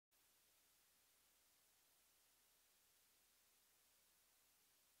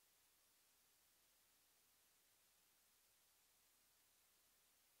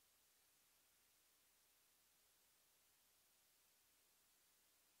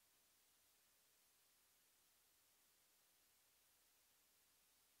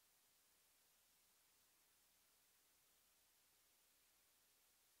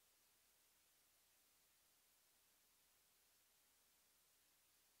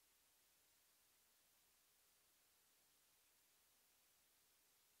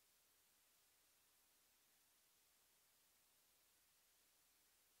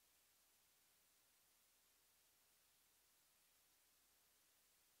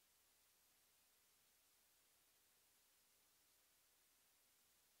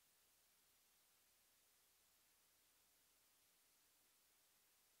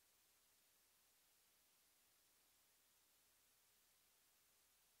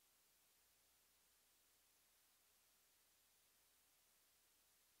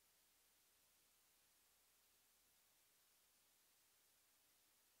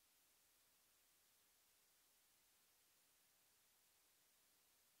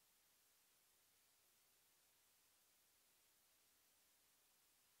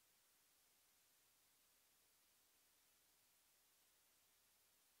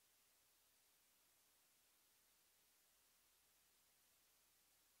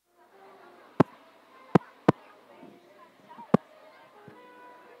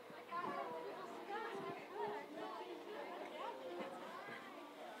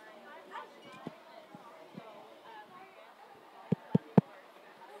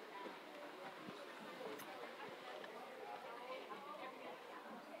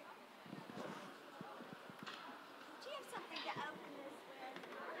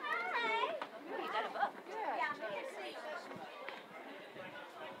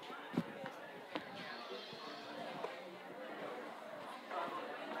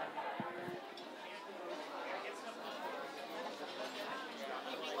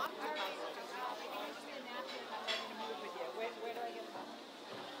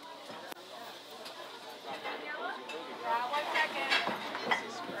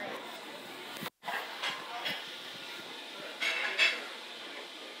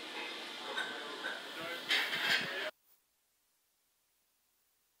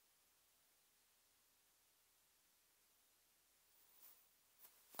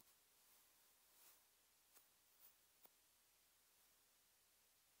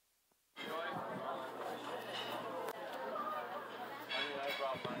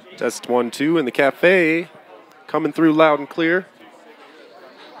Test 1, 2 in the cafe. Coming through loud and clear.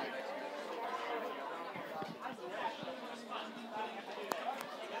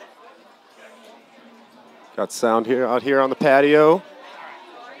 Got sound here out here on the patio.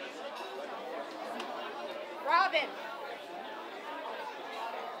 Robin.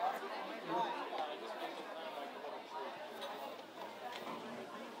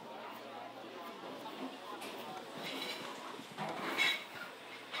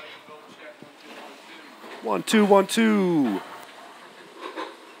 One, two, 1, 2.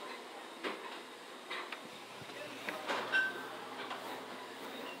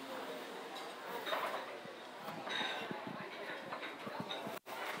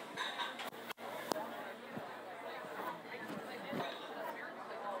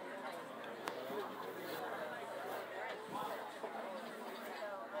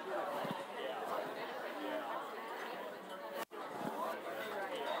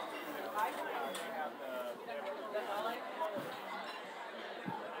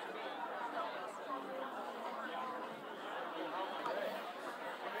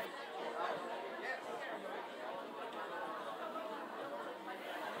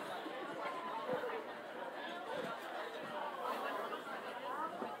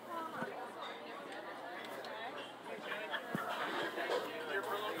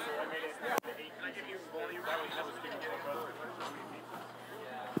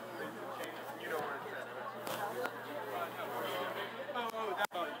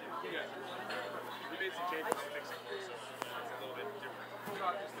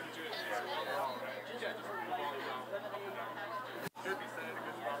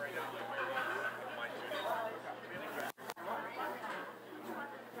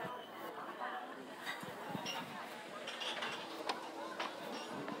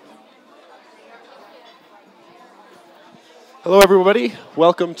 Hello, everybody.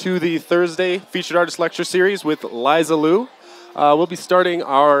 Welcome to the Thursday Featured Artist Lecture Series with Liza Lou. We'll be starting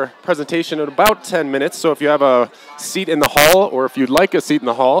our presentation in about 10 minutes, so if you have a seat in the hall or if you'd like a seat in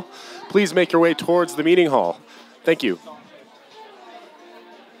the hall, please make your way towards the meeting hall. Thank you.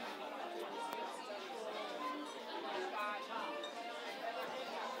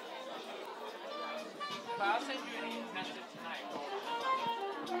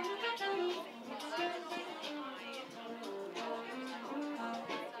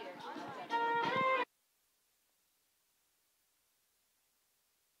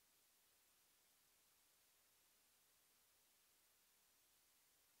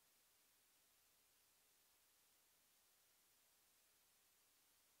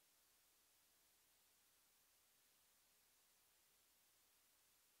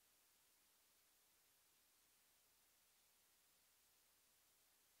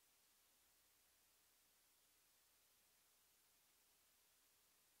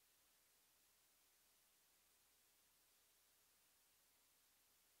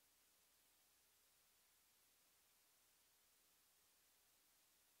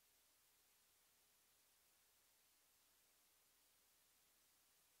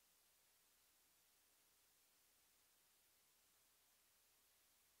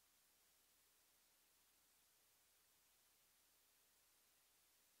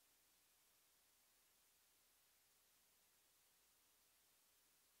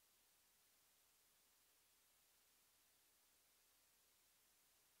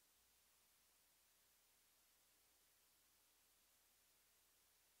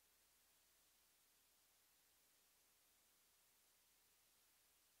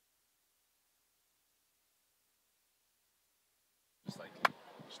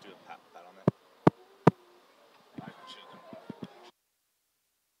 Just do a pat on that.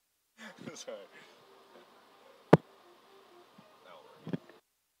 Sorry.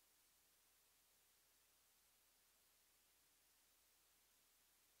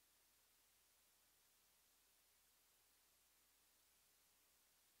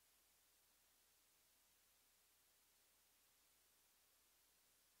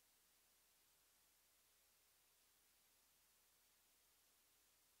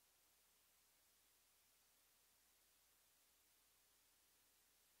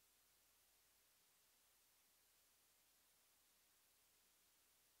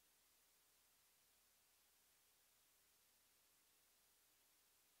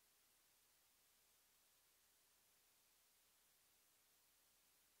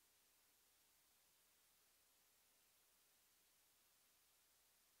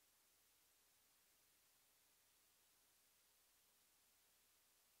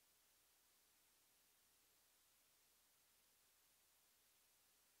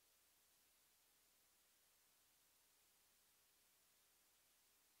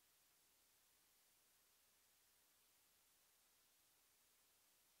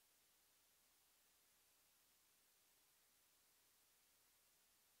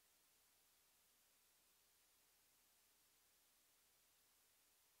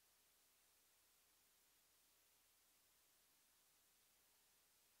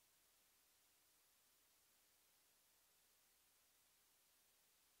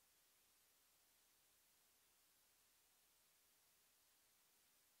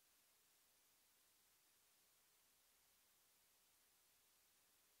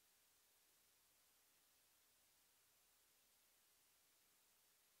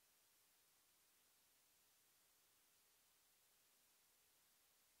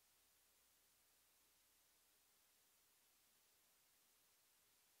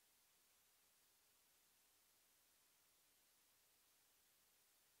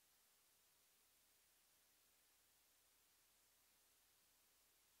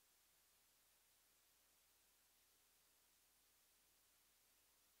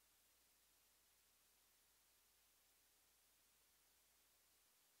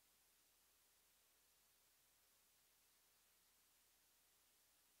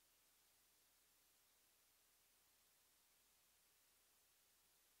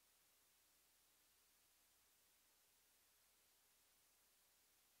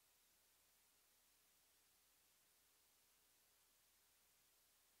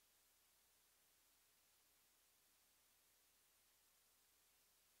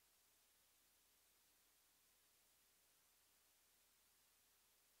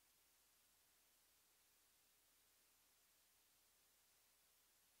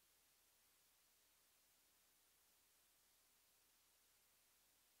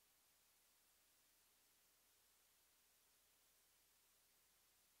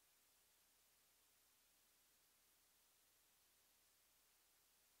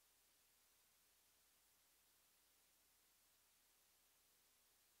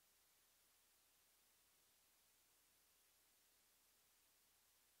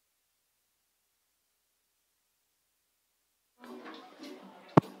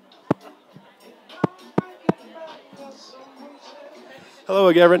 Hello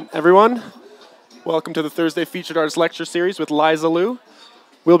again, everyone. Welcome to the Thursday Featured Artist Lecture Series with Liza Lou.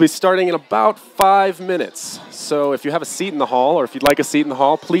 We'll be starting in about 5 minutes. So if you have a seat in the hall, or if you'd like a seat in the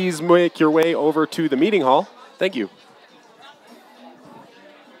hall, please make your way over to the meeting hall. Thank you.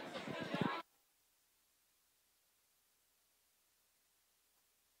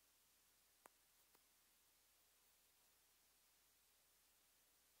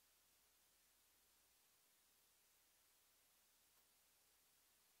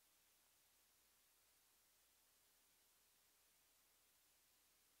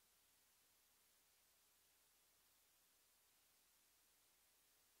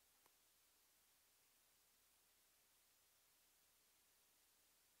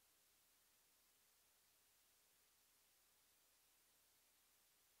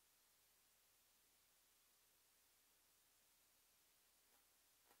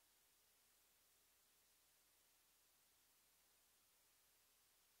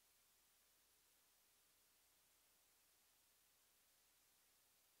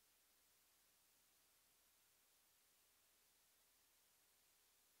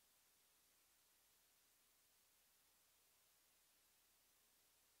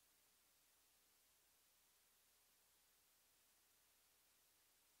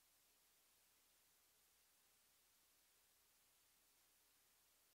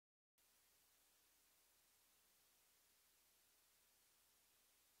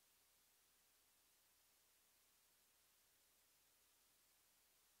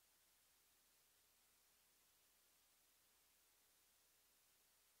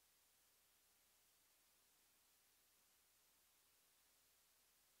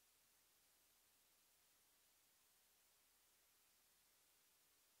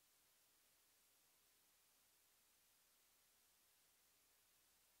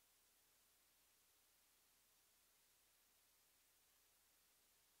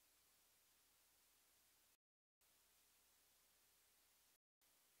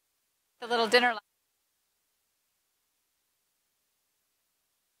 The little dinner.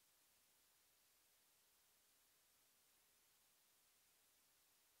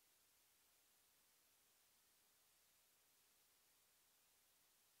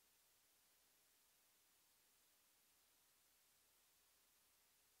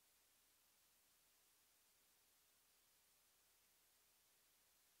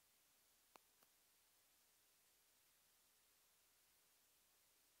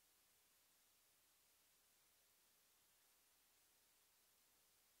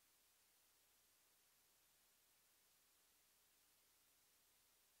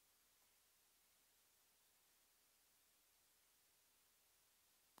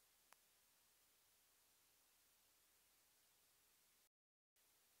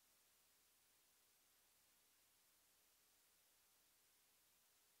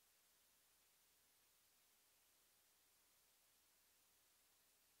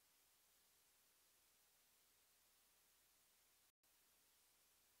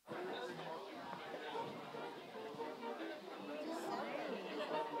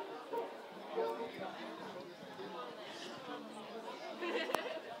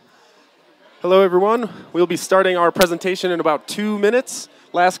 Hello, everyone. We'll be starting our presentation in about 2 minutes.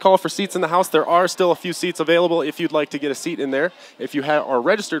 Last call for seats in the house. There are still a few seats available if you'd like to get a seat in there. If you are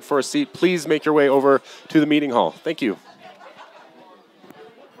registered for a seat, please make your way over to the meeting hall. Thank you.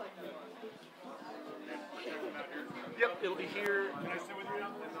 Yep, it'll be here. Can I sit with you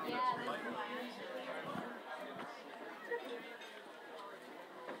now?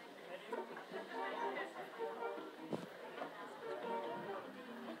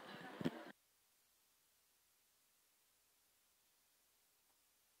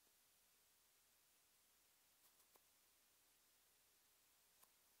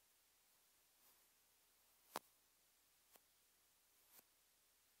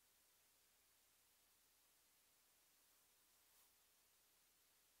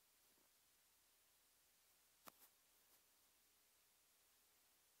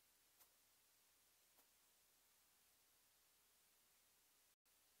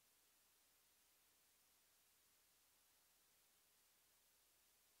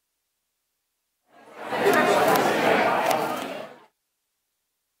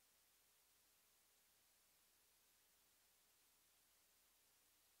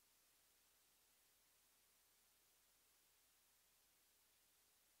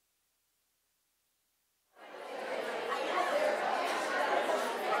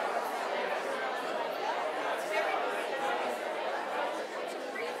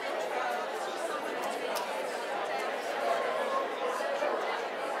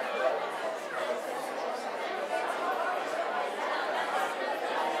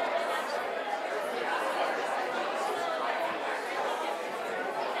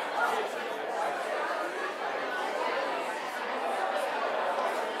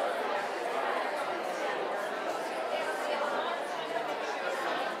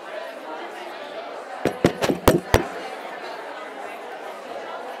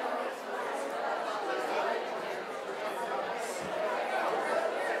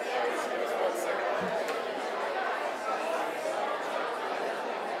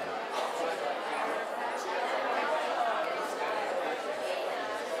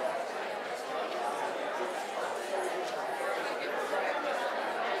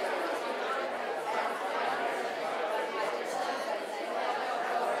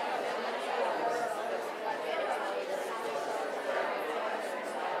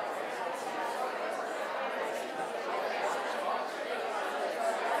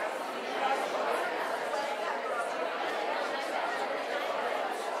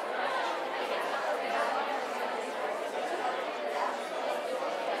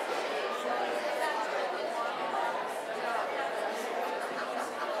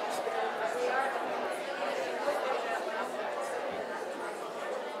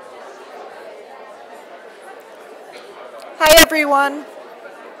 everyone.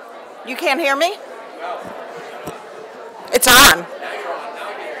 You can't hear me? It's on.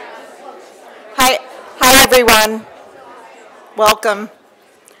 Hi everyone. Welcome.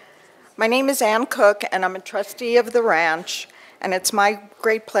 My name is Ann Cook, and I'm a trustee of the ranch, and it's my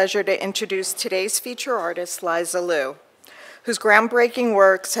great pleasure to introduce today's feature artist, Liza Liu, whose groundbreaking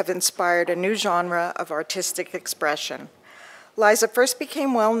works have inspired a new genre of artistic expression. Liza first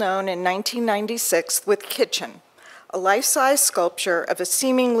became well known in 1996 with Kitchen, a life-size sculpture of a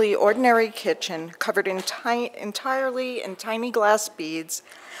seemingly ordinary kitchen covered entirely in tiny glass beads,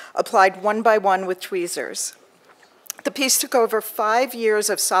 applied one by one with tweezers. The piece took over 5 years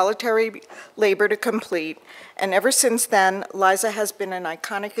of solitary labor to complete, and ever since then, Liza has been an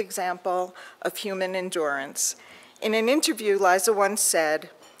iconic example of human endurance. In an interview, Liza once said,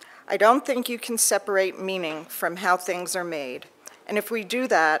 "I don't think you can separate meaning from how things are made. And if we do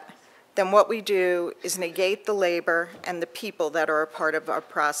that, then what we do is negate the labor and the people that are a part of our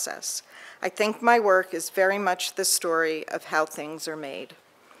process. I think my work is very much the story of how things are made."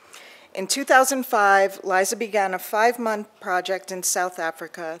 In 2005, Liza began a 5-month project in South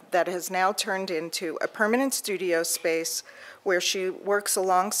Africa that has now turned into a permanent studio space where she works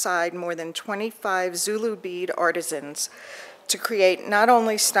alongside more than 25 Zulu bead artisans to create not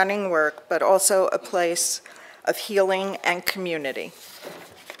only stunning work, but also a place of healing and community.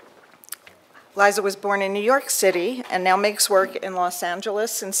 Liza was born in New York City and now makes work in Los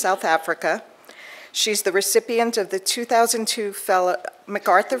Angeles and South Africa. She's the recipient of the 2002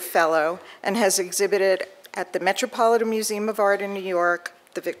 MacArthur Fellow and has exhibited at the Metropolitan Museum of Art in New York,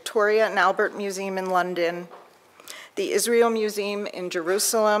 the Victoria and Albert Museum in London, the Israel Museum in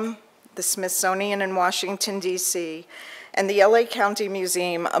Jerusalem, the Smithsonian in Washington, D.C., and the LA County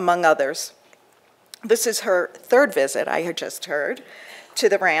Museum, among others. This is her 3rd visit, I had just heard, to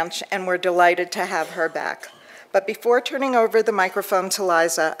the ranch, and we're delighted to have her back. But before turning over the microphone to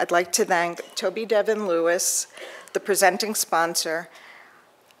Liza, I'd like to thank Toby Devin Lewis, the presenting sponsor,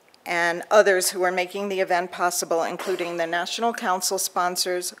 and others who are making the event possible, including the National Council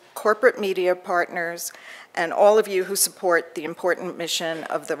sponsors, corporate media partners, and all of you who support the important mission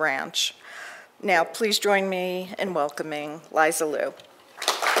of the ranch. Now, please join me in welcoming Liza Liu.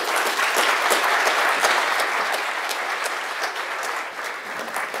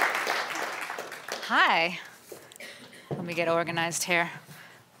 Hi. Let me get organized here.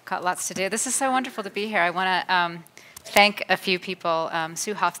 Got lots to do. This is so wonderful to be here. I want to thank a few people,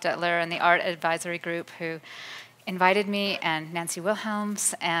 Sue Hofstetler and the Art Advisory Group who invited me, and Nancy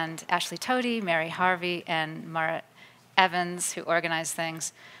Wilhelms, and Ashley Tody, Mary Harvey, and Mara Evans, who organized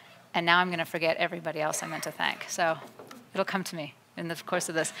things. And now I'm going to forget everybody else I meant to thank. So it'll come to me in the course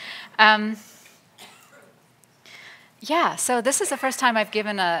of this. Yeah, so this is the first time I've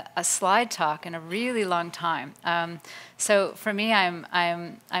given a slide talk in a really long time. So for me, I'm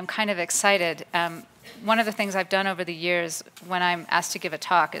kind of excited. One of the things I've done over the years when I'm asked to give a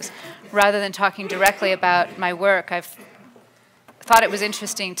talk is, rather than talking directly about my work, I've thought it was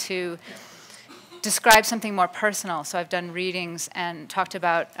interesting to describe something more personal. So I've done readings and talked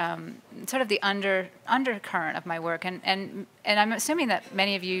about sort of the undercurrent of my work. And I'm assuming that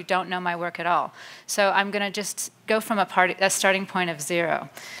many of you don't know my work at all. So I'm going to just go from a starting point of 0.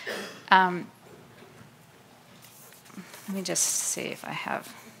 Let me just see if I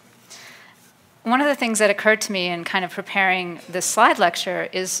have. One of the things that occurred to me in kind of preparing this slide lecture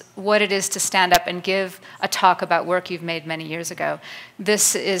is what it is to stand up and give a talk about work you've made many years ago.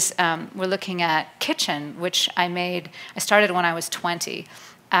 This is, we're looking at Kitchen, which I started when I was 20.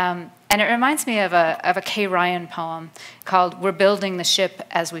 And it reminds me of a Kay Ryan poem called "We're Building the Ship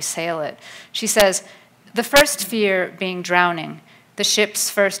as We Sail It." She says, "The first fear being drowning, the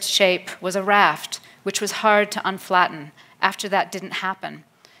ship's first shape was a raft, which was hard to unflatten. After that didn't happen.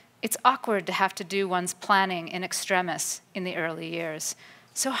 It's awkward to have to do one's planning in extremis in the early years.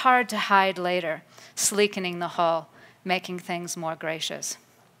 So hard to hide later, sleekening the hull, making things more gracious."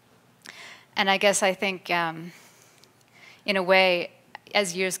 And I guess I think, in a way,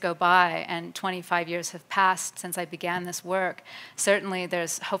 as years go by and 25 years have passed since I began this work, certainly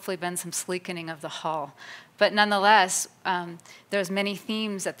there's hopefully been some sleekening of the hull. But nonetheless, there's many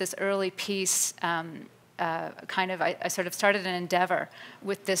themes that this early piece I sort of started an endeavor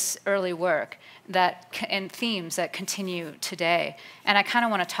with this early work and themes that continue today. And I kind of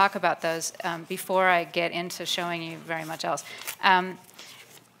want to talk about those before I get into showing you very much else. Let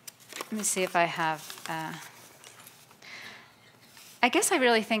me see if I have... I guess I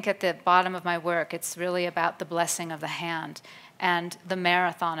really think at the bottom of my work, it's really about the blessing of the hand and the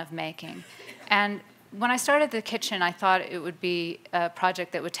marathon of making. And when I started the kitchen, I thought it would be a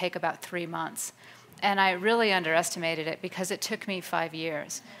project that would take about 3 months. and I really underestimated it because it took me 5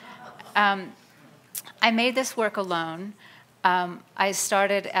 years. I made this work alone. I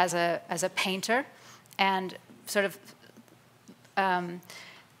started as a painter and sort of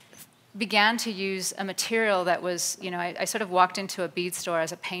began to use a material that was, I sort of walked into a bead store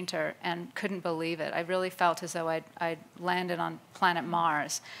as a painter and couldn't believe it. I really felt as though I'd landed on planet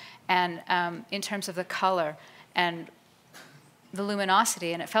Mars. And in terms of the color and the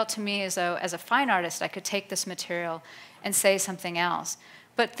luminosity, and it felt to me as though, as a fine artist, I could take this material and say something else.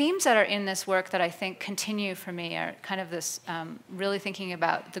 But themes that are in this work that I think continue for me are kind of this really thinking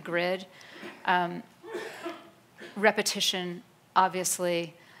about the grid, repetition,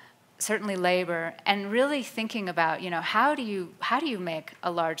 obviously, certainly labor, and really thinking about, how do you make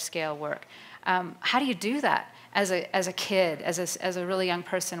a large-scale work? How do you do that as a kid, as a really young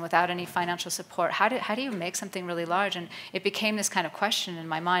person without any financial support? How do you make something really large? And it became this kind of question in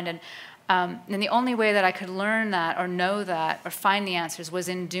my mind. And the only way that I could learn that or know that or find the answers was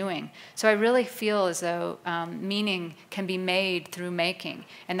in doing. So I really feel as though meaning can be made through making,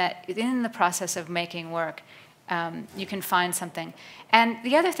 and that in the process of making work, you can find something. And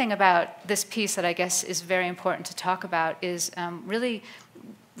the other thing about this piece that I guess is very important to talk about is really,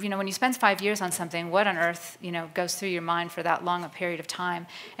 when you spend 5 years on something, what on earth, goes through your mind for that long a period of time?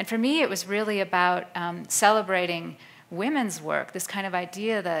 And for me, it was really about celebrating women's work, this kind of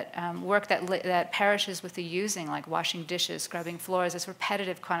idea that work that perishes with the using, like washing dishes, scrubbing floors, this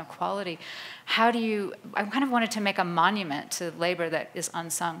repetitive kind of quality. I kind of wanted to make a monument to labor that is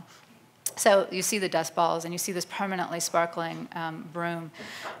unsung. So you see the dust balls, and you see this permanently sparkling broom.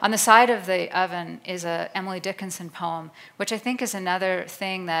 On the side of the oven is a Emily Dickinson poem, which I think is another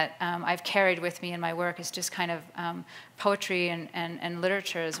thing that I've carried with me in my work. Is just kind of poetry and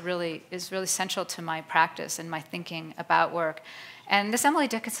literature is really central to my practice and my thinking about work. And this Emily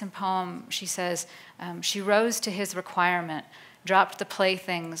Dickinson poem, she says, she rose to his requirement, dropped the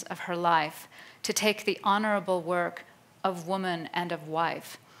playthings of her life to take the honorable work of woman and of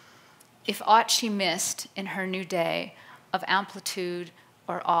wife. If aught she missed in her new day of amplitude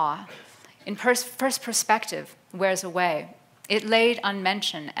or awe, in first perspective wears away. It laid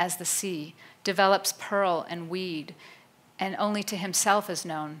unmentioned as the sea develops pearl and weed, and only to himself is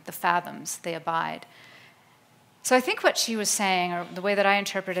known the fathoms they abide. So I think what she was saying, or the way that I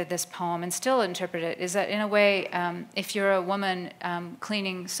interpreted this poem and still interpret it, is that in a way, if you're a woman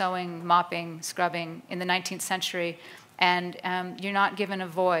cleaning, sewing, mopping, scrubbing in the 19th century, and you're not given a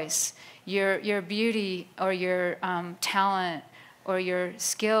voice, your beauty or your talent or your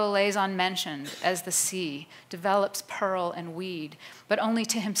skill lays unmentioned as the sea develops pearl and weed, but only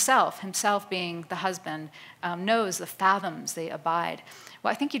to himself being the husband, knows the fathoms they abide.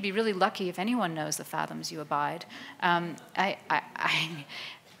 Well, I think you'd be really lucky if anyone knows the fathoms you abide. And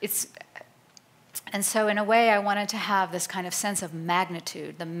so in a way, I wanted to have this kind of sense of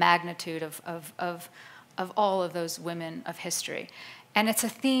magnitude, the magnitude of all of those women of history. And it's a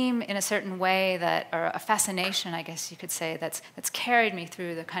theme in a certain way that, or a fascination, I guess you could say, that's carried me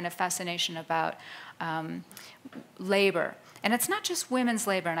through the kind of fascination about labor. And it's not just women's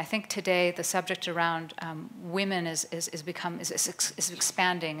labor, and I think today the subject around women is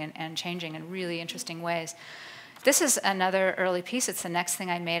expanding and changing in really interesting ways. This is another early piece. It's the next thing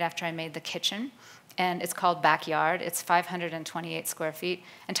I made after I made the kitchen. And it's called Backyard. It's 528 square feet.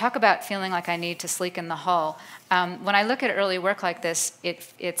 And talk about feeling like I need to sleeken the hull. When I look at early work like this,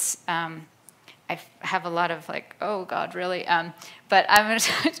 I have a lot of like, oh God, really? But I'm going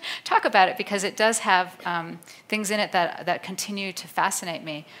to talk about it because it does have things in it that continue to fascinate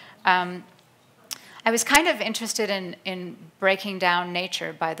me. I was kind of interested in breaking down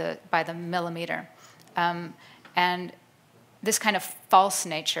nature by the millimeter, and this kind of false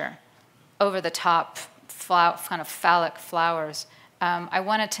nature, over the top, kind of phallic flowers. I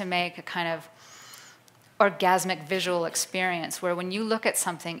wanted to make a kind of orgasmic visual experience where when you look at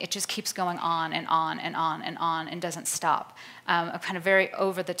something, it just keeps going on and on and on and on and doesn't stop. A kind of very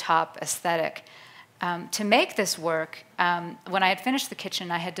over-the-top aesthetic. To make this work, when I had finished the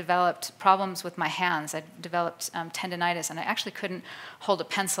kitchen, I had developed problems with my hands. I developed tendinitis, and I actually couldn't hold a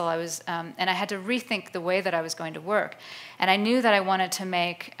pencil. And I had to rethink the way that I was going to work. And I knew that I wanted to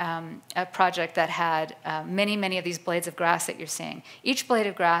make a project that had many, many of these blades of grass that you're seeing. Each blade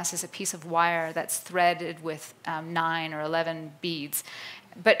of grass is a piece of wire that's threaded with 9 or 11 beads.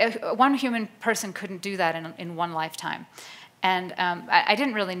 But one human person couldn't do that in one lifetime. And I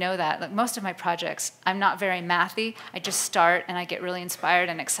didn't really know that. Like most of my projects, I'm not very mathy. I just start and I get really inspired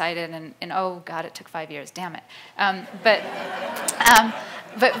and excited and oh God, it took 5 years, damn it.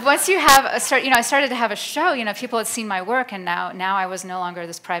 but once you have a start, I started to have a show. People had seen my work, and now I was no longer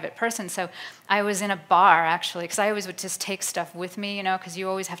this private person. So I was in a bar actually, because I always would just take stuff with me, because you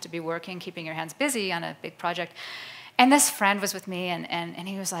always have to be working, keeping your hands busy on a big project. And this friend was with me, and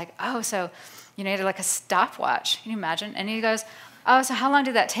he was like, "Oh, so he had like a stopwatch. Can you imagine?" And he goes, "Oh, so how long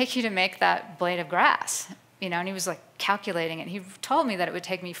did that take you to make that blade of grass?" And he was like calculating it. He told me that it would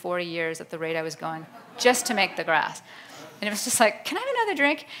take me 40 years at the rate I was going just to make the grass. And it was just like, can I have another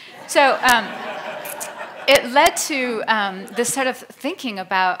drink? So it led to this sort of thinking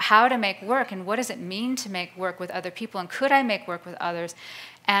about how to make work and what does it mean to make work with other people, and could I make work with others?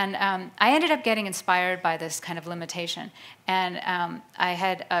 And I ended up getting inspired by this kind of limitation. And I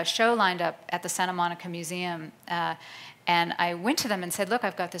had a show lined up at the Santa Monica Museum, and I went to them and said, look,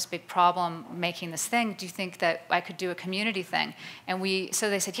 I've got this big problem making this thing. Do you think that I could do a community thing? And so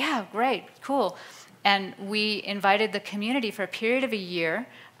they said, yeah, great, cool. And we invited the community for a period of a year.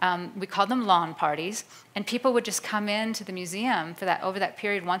 We called them lawn parties. And people would just come into the museum for over that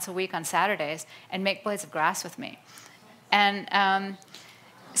period once a week on Saturdays and make blades of grass with me. And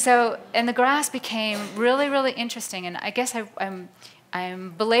and the grass became really, really interesting. And I guess I'm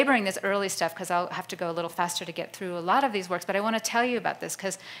belaboring this early stuff because I'll have to go a little faster to get through a lot of these works, but I want to tell you about this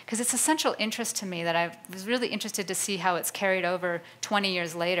because it's a central interest to me that I was really interested to see how it's carried over 20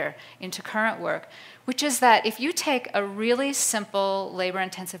 years later into current work, which is that if you take a really simple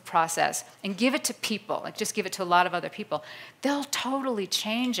labor-intensive process and give it to people, like just give it to a lot of other people, they'll totally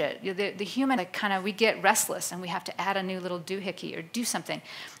change it. The human, we get restless and we have to add a new little doohickey or do something.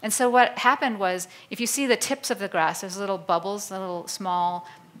 And so what happened was, if you see the tips of the grass, there's little bubbles, little small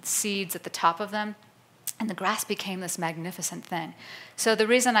seeds at the top of them, and the grass became this magnificent thing. So the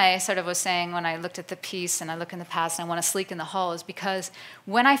reason I sort of was saying when I looked at the piece and I look in the past and I want to sleek in the hull is because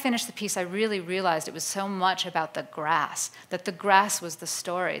when I finished the piece, I really realized it was so much about the grass, that the grass was the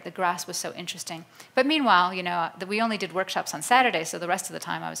story. The grass was so interesting. But meanwhile, we only did workshops on Saturday, so the rest of the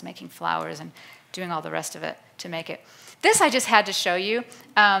time I was making flowers and doing all the rest of it to make it. This I just had to show you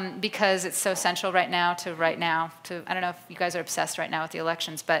because it's so central right now. I don't know if you guys are obsessed right now with the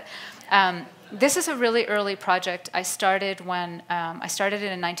elections, but this is a really early project. I started it in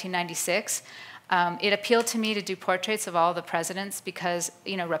 1996. It appealed to me to do portraits of all the presidents because,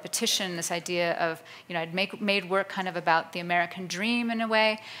 repetition, this idea of, I'd made work kind of about the American dream in a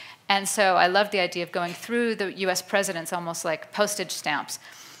way. And so I loved the idea of going through the US presidents almost like postage stamps.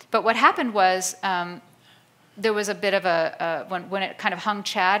 But what happened was, there was a bit of when it kind of hung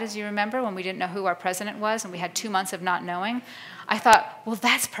Chad, as you remember, when we didn't know who our president was and we had 2 months of not knowing, I thought, well,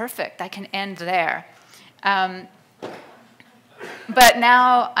 that's perfect. I can end there. But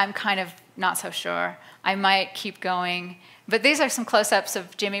now I'm kind of not so sure. I might keep going. But these are some close-ups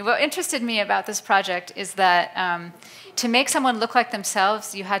of Jimmy. What interested me about this project is that to make someone look like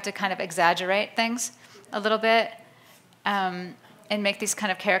themselves, you had to kind of exaggerate things a little bit and make these kind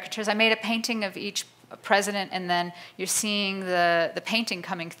of caricatures. I made a painting of each president, and then you're seeing the painting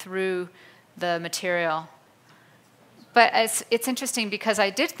coming through the material. But it's interesting because I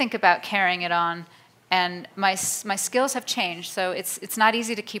did think about carrying it on, and my skills have changed. So it's not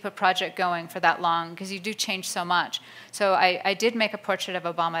easy to keep a project going for that long because you do change so much. So I did make a portrait of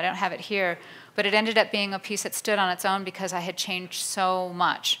Obama. I don't have it here, but it ended up being a piece that stood on its own because I had changed so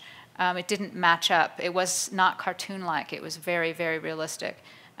much. It didn't match up. It was not cartoon-like. It was very, very realistic.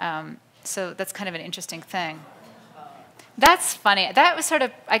 So that's kind of an interesting thing. That's funny. That was sort of,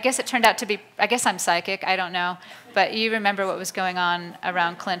 I guess it turned out to be, I guess I'm psychic, I don't know. But you remember what was going on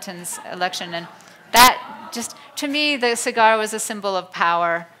around Clinton's election. And that just, to me, the cigar was a symbol of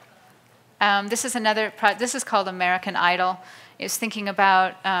power. This is called American Idol. It's thinking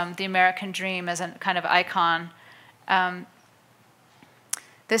about the American dream as a kind of icon.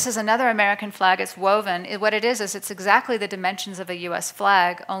 This is another American flag. It's woven. What it is it's exactly the dimensions of a US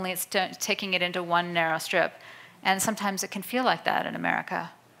flag, only it's taking it into one narrow strip. And sometimes it can feel like that in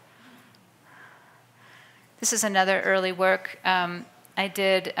America. This is another early work I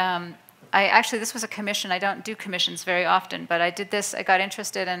did. Actually, this was a commission. I don't do commissions very often, but I did this. I got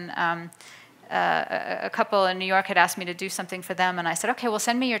interested in a couple in New York had asked me to do something for them, and I said, okay, well,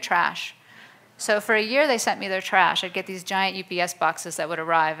 send me your trash. So for a year, they sent me their trash. I'd get these giant UPS boxes that would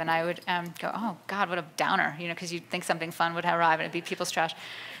arrive, and I would go, oh, God, what a downer, because you'd think something fun would arrive, and it'd be people's trash.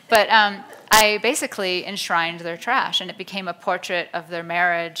 But I basically enshrined their trash, and it became a portrait of their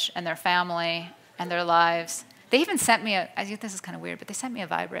marriage and their family and their lives. They even sent me I think this is kind of weird, but they sent me a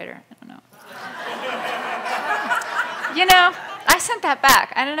vibrator. I don't know. I sent that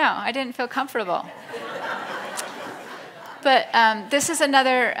back. I don't know. I didn't feel comfortable. But this is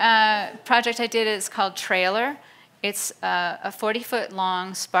another project I did. It's called Trailer. It's a 40-foot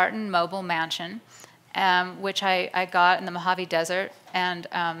long Spartan mobile mansion, which I got in the Mojave Desert and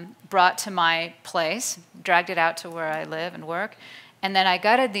brought to my place, dragged it out to where I live and work. And then I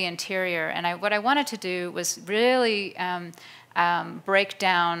gutted the interior, and what I wanted to do was really break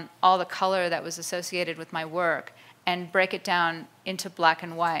down all the color that was associated with my work and break it down into black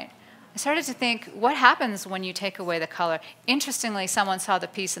and white. I started to think, what happens when you take away the color? Interestingly, someone saw the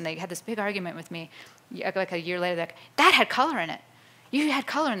piece and they had this big argument with me, like a year later, like, that had color in it. You had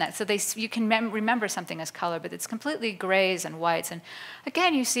color in that. So you can remember something as color, but it's completely grays and whites. And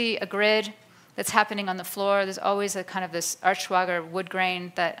again, you see a grid that's happening on the floor. There's always a kind of this Archschwager wood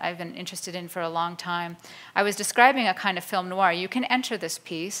grain that I've been interested in for a long time. I was describing a kind of film noir. You can enter this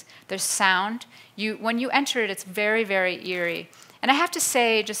piece. There's sound. When you enter it, it's very, very eerie. And I have to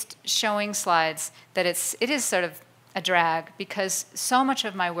say, just showing slides, that it is sort of a drag, because so much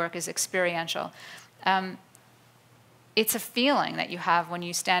of my work is experiential. It's a feeling that you have when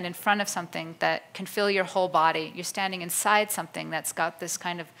you stand in front of something that can fill your whole body. You're standing inside something that's got this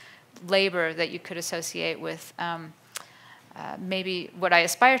kind of labor that you could associate with maybe what I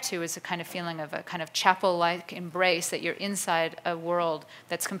aspire to is a kind of feeling of a kind of chapel-like embrace, that you're inside a world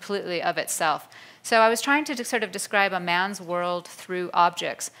that's completely of itself. So I was trying to sort of describe a man's world through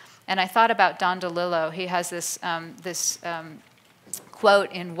objects. And I thought about Don DeLillo. He has this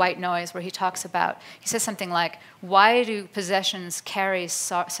quote in White Noise where he says something like, why do possessions carry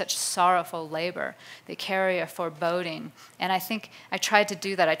such sorrowful labor? They carry a foreboding. And I think I tried to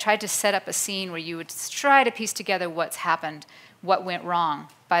do that. I tried to set up a scene where you would try to piece together what's happened, what went wrong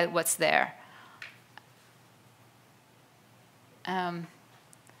by what's there. And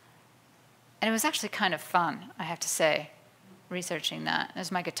it was actually kind of fun, I have to say, researching that.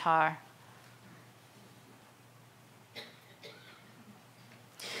 There's my guitar.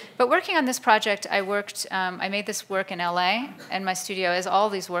 But working on this project, I made this work in LA, and my studio is all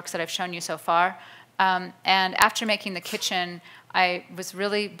these works that I've shown you so far. And after making the kitchen, I was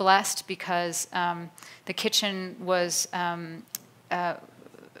really blessed because the kitchen was,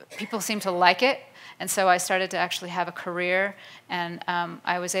 people seemed to like it. And so I started to actually have a career, and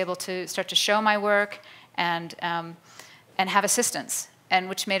I was able to start to show my work and have assistants, and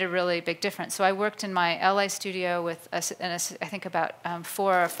which made a really big difference. So I worked in my LA studio with, I think, about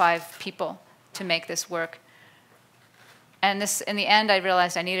 4 or 5 people to make this work. And in the end, I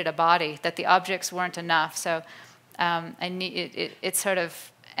realized I needed a body, that the objects weren't enough. So it sort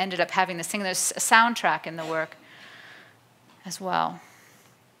of ended up having this thing. There's a soundtrack in the work as well.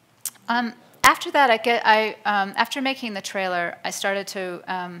 After that, after making the trailer, I started to,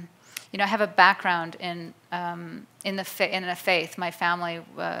 I have a background in a faith. My family,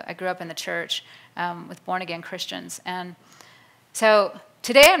 I grew up in the church with born-again Christians. And so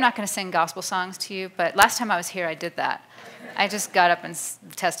today I'm not going to sing gospel songs to you, but last time I was here, I did that. I just got up and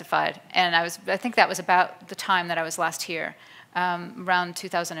testified. And I think that was about the time that I was last here, around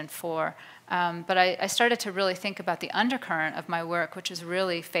 2004. But I started to really think about the undercurrent of my work, which is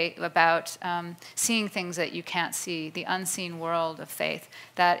really about seeing things that you can't see, the unseen world of faith.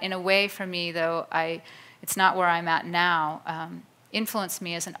 That in a way for me, though, it's not where I'm at now, influenced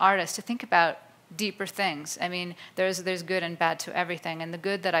me as an artist to think about deeper things. I mean, there's good and bad to everything. And the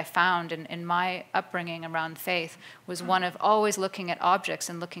good that I found in my upbringing around faith was one of always looking at objects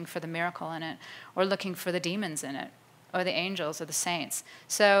and looking for the miracle in it, or looking for the demons in it, or the angels or the saints.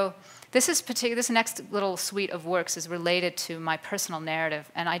 So this next little suite of works is related to my personal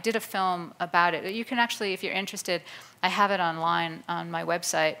narrative, and I did a film about it. You can actually, if you're interested, I have it online on my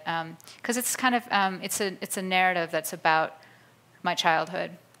website, because it's kind of it's a narrative that's about my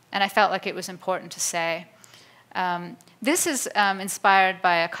childhood, and I felt like it was important to say. This is inspired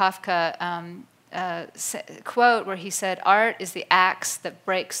by a Kafka quote where he said, "Art is the axe that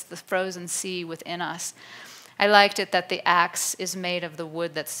breaks the frozen sea within us." I liked it that the axe is made of the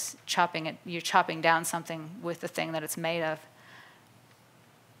wood that's chopping it. You're chopping down something with the thing that it's made of.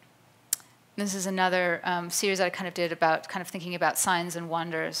 This is another series that I kind of did about kind of thinking about signs and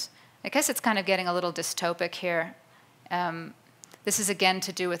wonders. I guess it's kind of getting a little dystopic here. This is again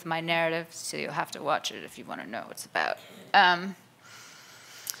to do with my narrative, so you'll have to watch it if you want to know what it's about.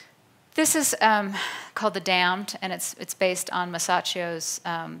 This is called The Damned, and it's based on Masaccio's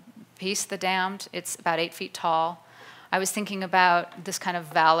piece, The Damned. It's about 8 feet tall. I was thinking about this kind of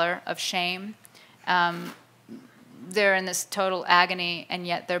valor of shame. They're in this total agony, and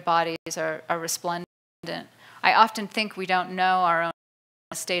yet their bodies are resplendent. I often think we don't know our own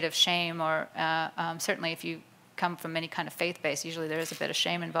state of shame, or certainly if you come from any kind of faith base, usually there is a bit of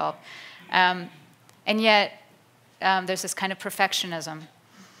shame involved. And yet there's this kind of perfectionism.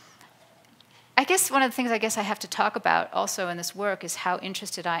 I guess one of the things I guess I have to talk about also in this work is how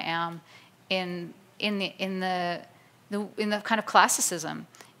interested I am in the kind of classicism,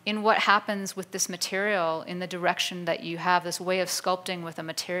 in what happens with this material, in the direction that you have this way of sculpting with a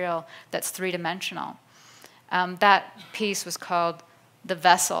material that's three-dimensional. That piece was called The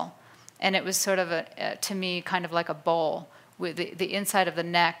Vessel, and it was sort of, to me, kind of like a bowl. With the inside of the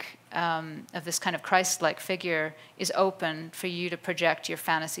neck of this kind of Christ-like figure is open for you to project your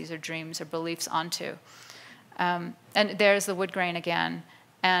fantasies or dreams or beliefs onto. And there's the wood grain again,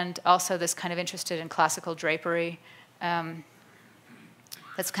 and also this kind of interested in classical drapery.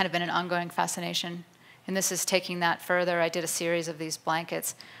 That's kind of been an ongoing fascination. And this is taking that further. I did a series of these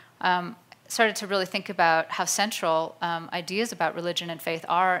blankets. Started to really think about how central ideas about religion and faith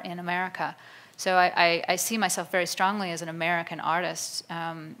are in America. So I see myself very strongly as an American artist,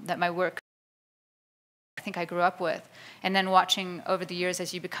 that my work I think I grew up with. And then watching over the years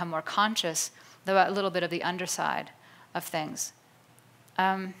as you become more conscious about a little bit of the underside of things.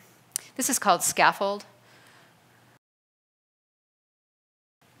 This is called Scaffold.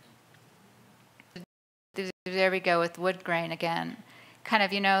 There we go with wood grain again. Kind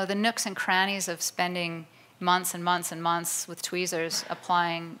of, you know, the nooks and crannies of spending months and months and months with tweezers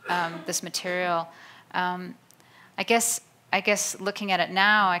applying this material. I guess looking at it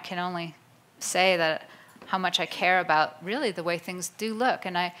now, I can only say that how much I care about really the way things do look.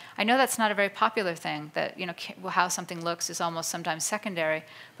 And I know that's not a very popular thing, that, you know, how something looks is almost sometimes secondary.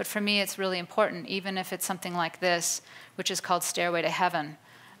 But for me, it's really important, even if it's something like this, which is called Stairway to Heaven.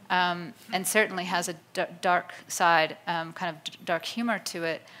 And certainly has a dark side, kind of dark humor to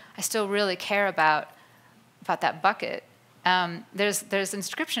it. I still really care about that bucket. There's an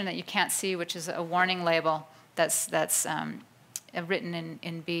inscription that you can't see, which is a warning label that's written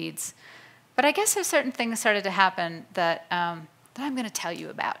in beads. But I guess there's certain things started to happen that that I'm going to tell you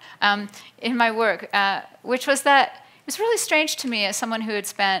about in my work, which was that it was really strange to me as someone who had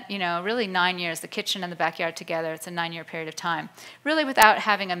spent, you know, really 9 years, the kitchen and the backyard together. It's a 9-year period of time, really without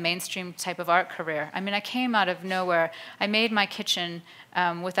having a mainstream type of art career. I mean, I came out of nowhere. I made my kitchen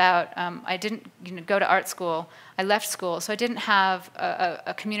without, I didn't, you know, go to art school. I left school, so I didn't have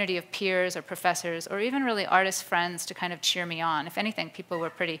a community of peers or professors or even really artist friends to kind of cheer me on. If anything, people were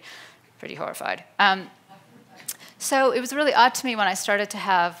pretty horrified. So it was really odd to me when I started to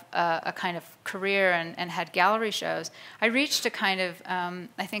have a kind of career and had gallery shows. I reached a kind of,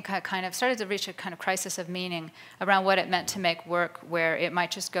 I think I kind of started to reach a kind of crisis of meaning around what it meant to make work where it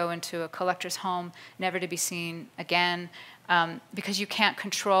might just go into a collector's home, never to be seen again, because you can't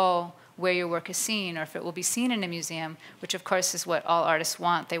control where your work is seen or if it will be seen in a museum, which of course is what all artists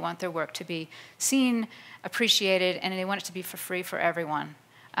want. They want their work to be seen, appreciated, and they want it to be for free for everyone.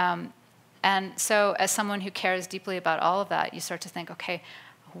 And so as someone who cares deeply about all of that, you start to think, okay,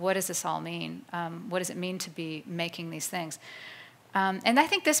 what does this all mean? What does it mean to be making these things? And I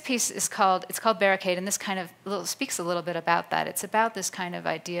think this piece is called Barricade, and this kind of speaks a little bit about that. It's about this kind of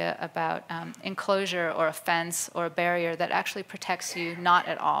idea about enclosure or a fence or a barrier that actually protects you not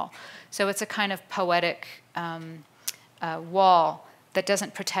at all. So it's a kind of poetic wall that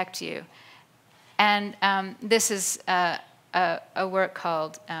doesn't protect you. And this is a work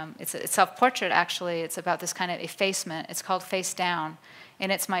called, it's a self-portrait actually. It's about this kind of effacement. It's called Face Down.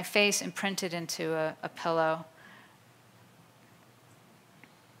 And it's my face imprinted into a pillow.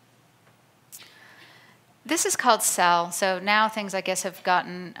 This is called Cell. So now things, I guess, have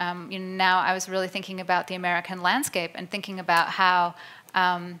gotten, you know, now I was really thinking about the American landscape and thinking about how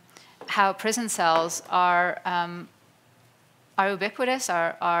prison cells are ubiquitous,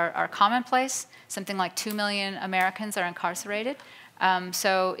 are commonplace. Something like 2 million Americans are incarcerated.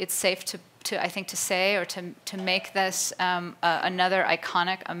 So it's safe I think, to say or to make this another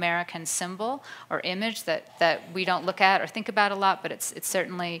iconic American symbol or image that we don't look at or think about a lot, but it's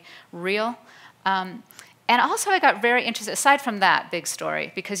certainly real. And also I got very interested, aside from that big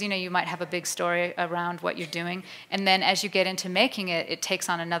story, because, you know, you might have a big story around what you're doing, and then as you get into making it, it takes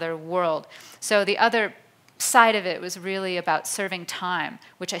on another world. So the other side of it was really about serving time,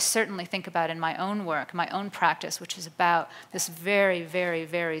 which I certainly think about in my own work, my own practice, which is about this very, very,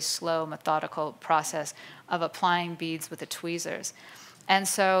 very slow, methodical process of applying beads with the tweezers. And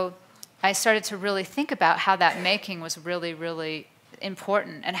so I started to really think about how that making was really, really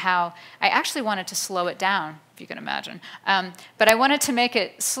important, and how I actually wanted to slow it down, if you can imagine. But I wanted to make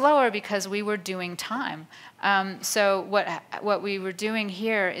it slower because we were doing time. So what we were doing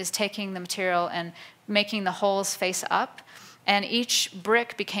here is taking the material and making the holes face up, and each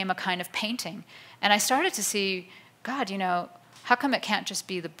brick became a kind of painting. And I started to see, God, you know, how come it can't just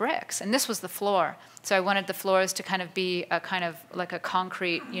be the bricks? And this was the floor. So I wanted the floors to kind of be a kind of like a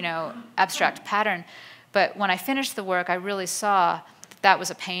concrete, abstract pattern. But when I finished the work, I really saw that that was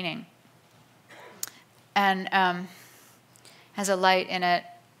a painting. And has a light in it,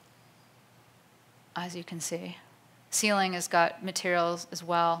 as you can see. Ceiling has got materials as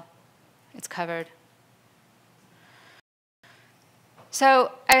well. It's covered.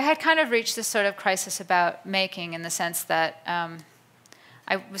 So I had kind of reached this sort of crisis about making, in the sense that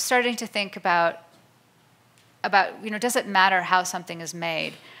I was starting to think about does it matter how something is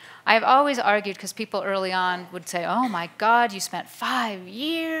made? I've always argued, because people early on would say, oh my God, you spent 5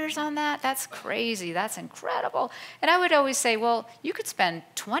 years on that? That's crazy, that's incredible. And I would always say, well, you could spend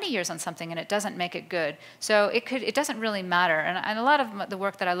 20 years on something and it doesn't make it good. So it doesn't really matter. And a lot of the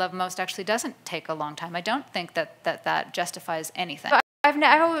work that I love most actually doesn't take a long time. I don't think that justifies anything.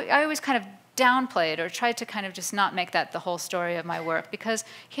 I always kind of downplayed or tried to kind of just not make that the whole story of my work, because,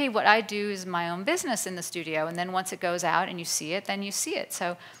 hey, what I do is my own business in the studio, and then once it goes out and you see it, then you see it.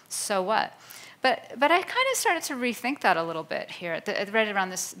 So what? But I kind of started to rethink that a little bit here. Right around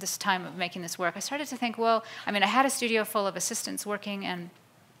this time of making this work, I started to think, well, I mean, I had a studio full of assistants working, and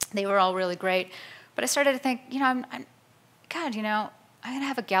they were all really great. But I started to think, I'm going to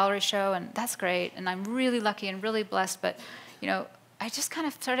have a gallery show, and that's great, and I'm really lucky and really blessed, but, I just kind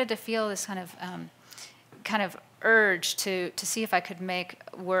of started to feel this kind of urge to see if I could make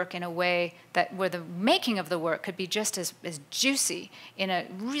work in a way where the making of the work could be just as juicy in a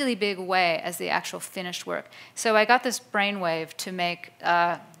really big way as the actual finished work. So I got this brainwave to make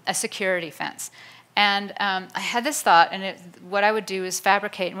a security fence. And I had this thought, and what I would do is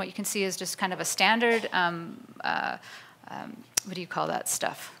fabricate, and what you can see is just kind of a standard, what do you call that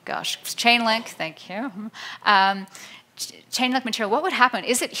stuff? Gosh, chain link, thank you. Chain link material. What would happen?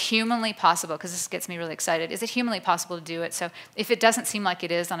 Is it humanly possible? Because this gets me really excited. Is it humanly possible to do it? So if it doesn't seem like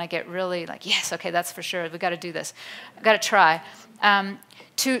it is, then I get really like, yes, okay, that's for sure. We've got to do this. I've got to try.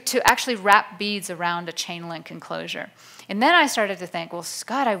 To actually wrap beads around a chain link enclosure. And then I started to think, well,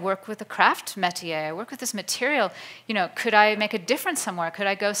 Scott, I work with a craft métier. I work with this material. Could I make a difference somewhere? Could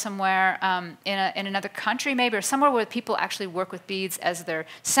I go somewhere in another country maybe, or somewhere where people actually work with beads as their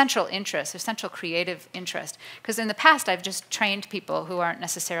central interest, their central creative interest? Because in the past, I've just trained people who aren't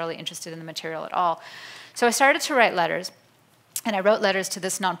necessarily interested in the material at all. So I started to write letters. And I wrote letters to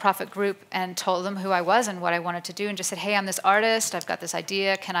this nonprofit group and told them who I was and what I wanted to do, and just said, hey, I'm this artist, I've got this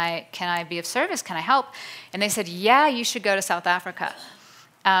idea, can I be of service, can I help? And they said, yeah, you should go to South Africa.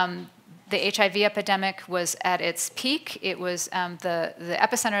 The HIV epidemic was at its peak. It was the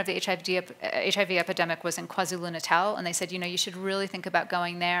epicenter of the HIV epidemic was in KwaZulu-Natal, and they said, you should really think about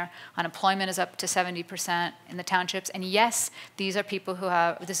going there. Unemployment is up to 70% in the townships, and yes, these are people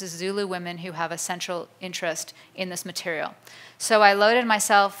this is Zulu women who have a central interest in this material. So I loaded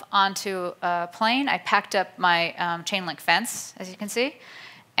myself onto a plane. I packed up my chain link fence, as you can see,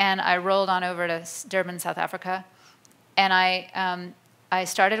 and I rolled on over to Durban, South Africa, and I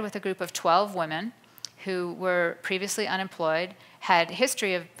started with a group of 12 women who were previously unemployed, had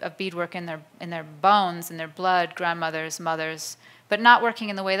history of beadwork in their bones, in their blood, grandmothers, mothers, but not working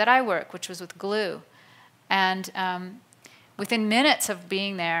in the way that I work, which was with glue. And within minutes of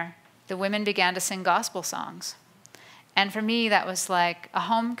being there, the women began to sing gospel songs. And for me, that was like a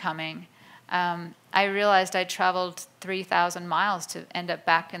homecoming. I realized I'd traveled 3,000 miles to end up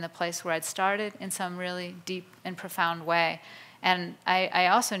back in the place where I'd started in some really deep and profound way. And I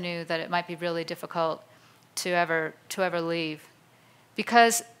also knew that it might be really difficult to ever leave,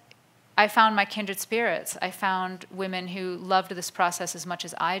 because I found my kindred spirits. I found women who loved this process as much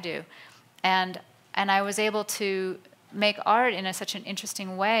as I do, and I was able to make art in such an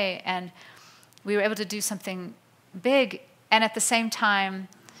interesting way, and we were able to do something big. And at the same time,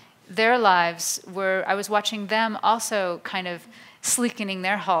 their lives were, I was watching them also kind of sleekening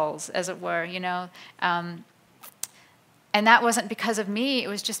their hulls, as it were, and that wasn't because of me, it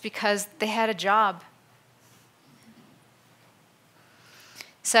was just because they had a job.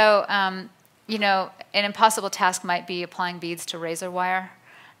 So, an impossible task might be applying beads to razor wire.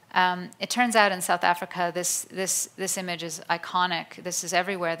 It turns out in South Africa, this image is iconic. This is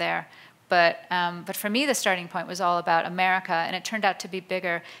everywhere there. But for me, the starting point was all about America, and it turned out to be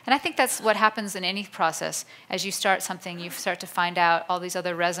bigger. And I think that's what happens in any process. As you start something, you start to find out all these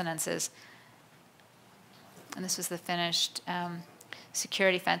other resonances. And this was the finished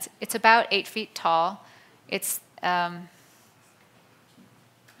security fence. It's about 8 feet tall. This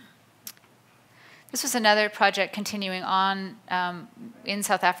was another project continuing on in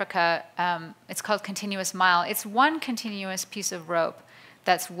South Africa. It's called Continuous Mile. It's one continuous piece of rope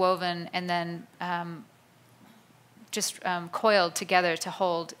that's woven and then just coiled together to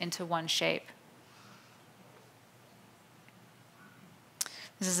hold into one shape.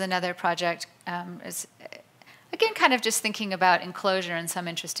 This is another project. It's, again, kind of just thinking about enclosure in some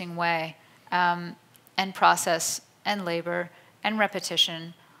interesting way, and process, and labor, and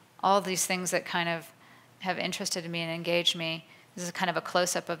repetition, all these things that kind of have interested me and engaged me. This is kind of a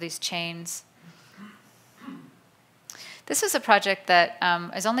close-up of these chains. This is a project that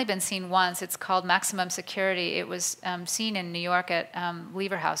has only been seen once. It's called Maximum Security. It was seen in New York at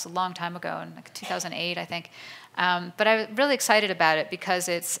Lever House a long time ago, in like 2008, I think. But I was really excited about it because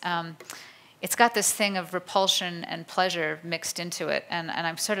it's got this thing of repulsion and pleasure mixed into it, and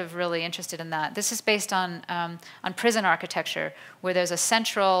I'm sort of really interested in that. This is based on prison architecture, where there's a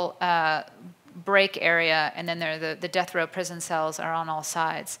central break area, and then the death row prison cells are on all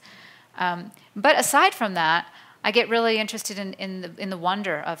sides. But aside from that, I get really interested in the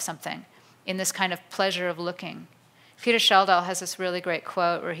wonder of something, in this kind of pleasure of looking. Peter Schjeldahl has this really great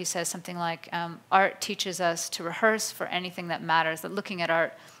quote where he says something like, art teaches us to rehearse for anything that matters, that looking at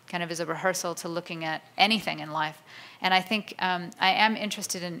art kind of is a rehearsal to looking at anything in life. And I think I am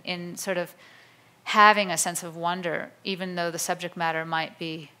interested in sort of having a sense of wonder, even though the subject matter might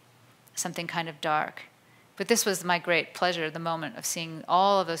be something kind of dark. But this was my great pleasure, the moment of seeing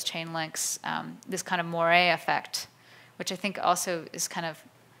all of those chain links, this kind of moire effect, which I think also is kind of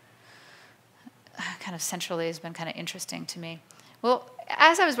centrally has been kind of interesting to me. Well,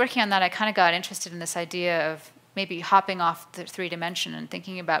 as I was working on that, I kind of got interested in this idea of maybe hopping off the 3-dimension and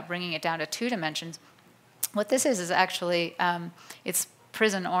thinking about bringing it down to 2 dimensions. What this is actually, it's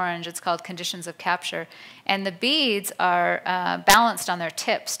prison orange. It's called Conditions of Capture. And the beads are balanced on their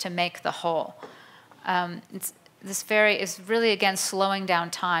tips to make the whole. Is really, again, slowing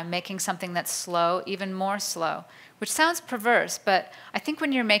down time, making something that's slow even more slow, which sounds perverse, but I think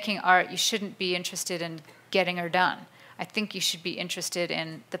when you're making art, you shouldn't be interested in getting her done. I think you should be interested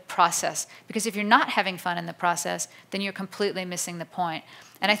in the process, because if you're not having fun in the process, then you're completely missing the point.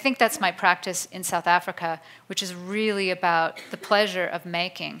 And I think that's my practice in South Africa, which is really about the pleasure of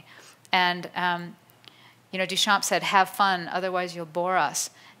making. And Duchamp said, "Have fun, otherwise you'll bore us."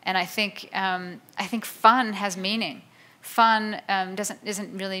 And I think fun has meaning. Fun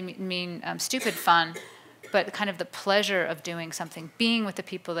doesn't really mean stupid fun, but kind of the pleasure of doing something, being with the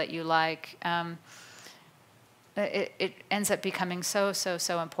people that you like. It ends up becoming so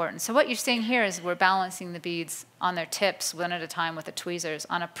important. So what you're seeing here is we're balancing the beads on their tips one at a time with the tweezers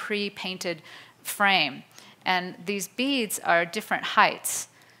on a pre-painted frame. And these beads are different heights.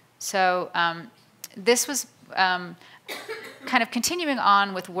 So this was kind of continuing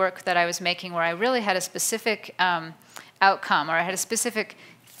on with work that I was making where I really had a specific outcome, or I had a specific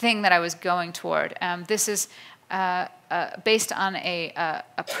thing that I was going toward. This is based on a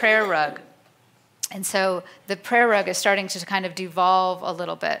prayer rug. And so the prayer rug is starting to kind of devolve a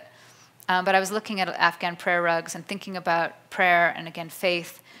little bit. But I was looking at Afghan prayer rugs and thinking about prayer and, again,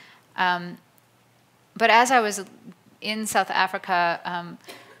 faith. But as I was in South Africa,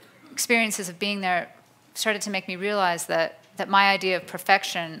 experiences of being there started to make me realize that my idea of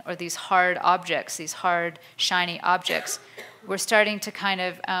perfection, or these hard objects, these hard, shiny objects, were starting to kind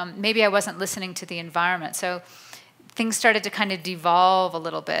of, maybe I wasn't listening to the environment. So things started to kind of devolve a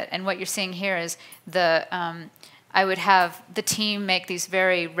little bit. And what you're seeing here is I would have the team make these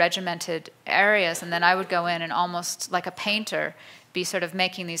very regimented areas, and then I would go in and, almost like a painter, be sort of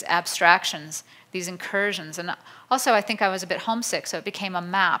making these abstractions, these incursions. And also I think I was a bit homesick, so it became a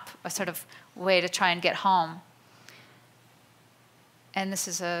map, a sort of way to try and get home. And this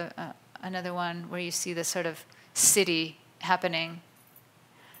is another one where you see this sort of city happening.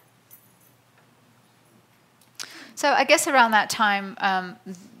 So I guess around that time,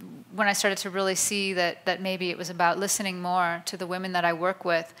 when I started to really see that maybe it was about listening more to the women that I work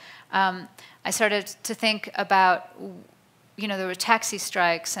with, I started to think about, there were taxi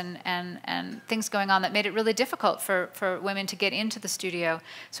strikes and things going on that made it really difficult for women to get into the studio.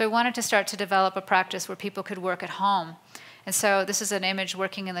 So I wanted to start to develop a practice where people could work at home. And so this is an image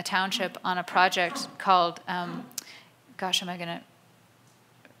working in the township on a project called, this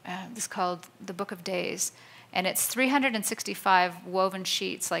is called The Book of Days. And it's 365 woven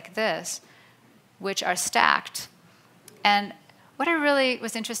sheets like this, which are stacked. And what I really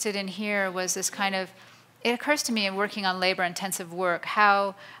was interested in here was this kind of, it occurs to me in working on labor-intensive work,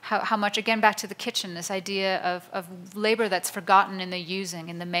 how much, again, back to the kitchen, this idea of labor that's forgotten in the using,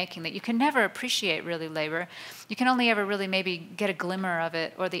 in the making, that you can never appreciate really labor. You can only ever really maybe get a glimmer of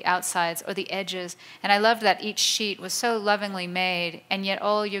it, or the outsides, or the edges. And I loved that each sheet was so lovingly made, and yet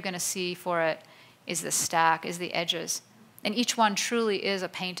all you're going to see for it is the stack, is the edges. And each one truly is a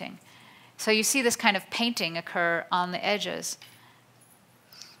painting. So you see this kind of painting occur on the edges.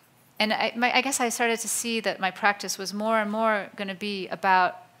 And I guess I started to see that my practice was more and more going to be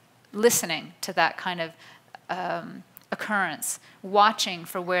about listening to that kind of occurrence, watching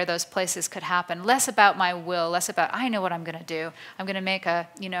for where those places could happen, less about my will, less about, I know what I'm going to do. I'm going to make a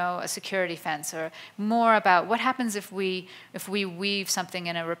security fence, or more about what happens if we weave something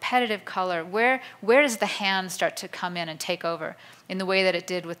in a repetitive color. Where does the hand start to come in and take over in the way that it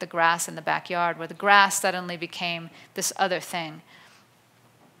did with the grass in the backyard, where the grass suddenly became this other thing?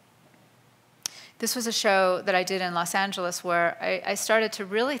 This was a show that I did in Los Angeles where I started to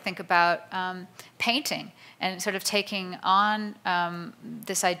really think about painting and sort of taking on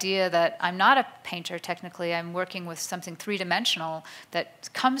this idea that I'm not a painter technically. I'm working with something three-dimensional that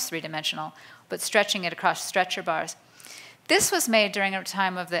comes three-dimensional, but stretching it across stretcher bars. This was made during a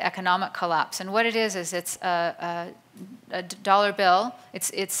time of the economic collapse, and what it is it's a dollar bill.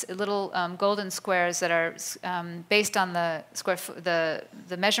 It's little golden squares that are based on the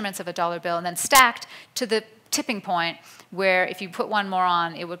the measurements of a dollar bill, and then stacked to the tipping point where if you put one more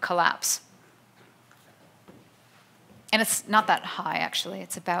on, it would collapse. And it's not that high, actually.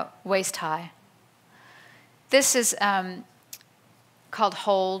 It's about waist high. This is called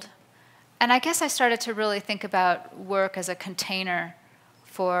Hold. And I guess I started to really think about work as a container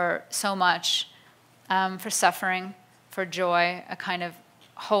for so much, for suffering, for joy, a kind of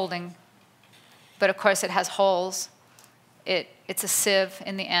holding. But of course, it has holes. It's a sieve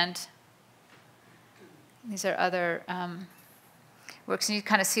in the end. These are other works. And you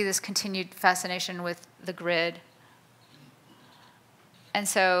kind of see this continued fascination with the grid. And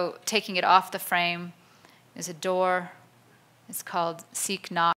so taking it off the frame is a door. It's called Seek,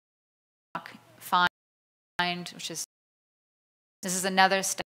 Knock, Find, which is, this is another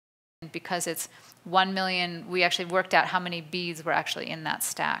step because it's 1 million. We actually worked out how many beads were actually in that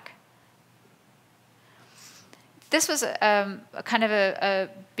stack. This was a kind of a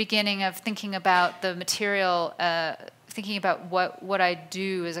beginning of thinking about the material, thinking about what I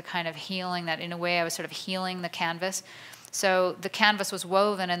do as a kind of healing, that in a way I was sort of healing the canvas. So the canvas was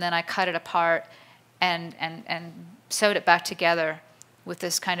woven, and then I cut it apart and sewed it back together with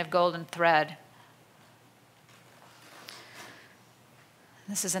this kind of golden thread.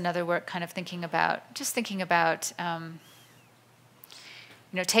 This is another work kind of thinking about,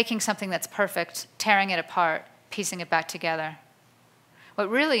 taking something that's perfect, tearing it apart, piecing it back together. What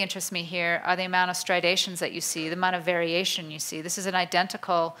really interests me here are the amount of striations that you see, the amount of variation you see. This is an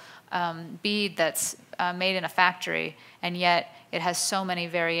identical bead that's made in a factory, and yet it has so many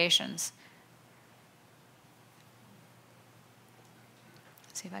variations.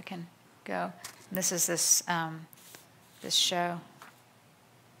 Let's see if I can go. This is this show.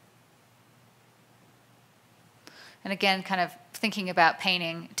 And again, kind of thinking about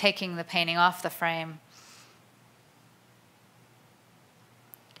painting, taking the painting off the frame.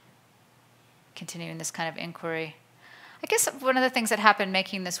 Continuing this kind of inquiry. I guess one of the things that happened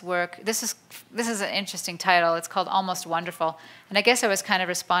making this work, this is an interesting title. It's called Almost Wonderful. And I guess I was kind of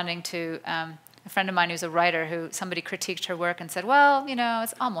responding to a friend of mine who's a writer who somebody critiqued her work and said, well,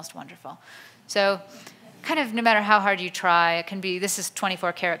 it's almost wonderful. So kind of no matter how hard you try, it can be, this is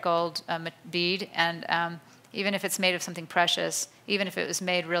 24 karat gold bead, and even if it's made of something precious, even if it was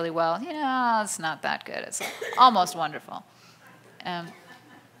made really well, it's not that good. It's almost wonderful.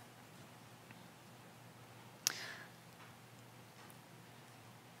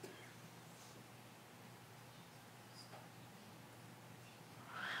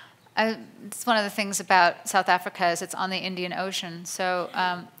 It's one of the things about South Africa is it's on the Indian Ocean, so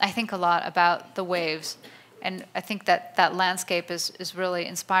I think a lot about the waves, and I think that landscape is really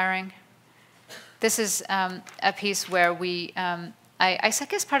inspiring. This is a piece where I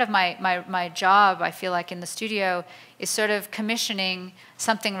guess part of my job, I feel like in the studio, is sort of commissioning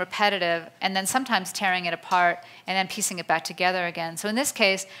something repetitive and then sometimes tearing it apart and then piecing it back together again. So in this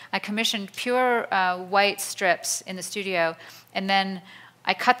case, I commissioned pure white strips in the studio, and then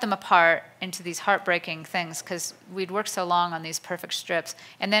I cut them apart into these heartbreaking things because we'd worked so long on these perfect strips.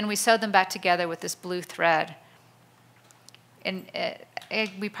 And then we sewed them back together with this blue thread. And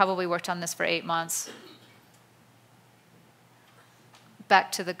we probably worked on this for 8 months.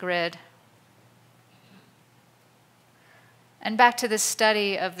 Back to the grid. And back to this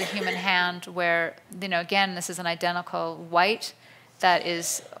study of the human hand where, again, this is an identical white that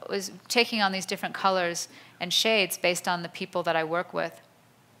is taking on these different colors and shades based on the people that I work with,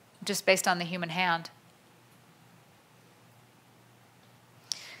 just based on the human hand.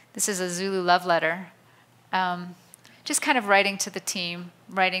 This is a Zulu love letter. Just kind of writing to the team,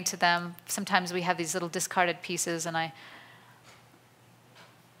 writing to them. Sometimes we have these little discarded pieces, and I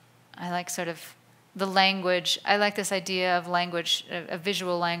I like sort of the language. I like this idea of language, a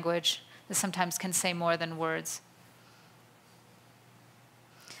visual language that sometimes can say more than words.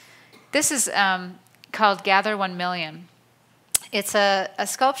 This is called Gather 1 Million. It's a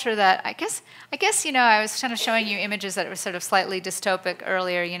sculpture that I guess I was kind of showing you images that were sort of slightly dystopic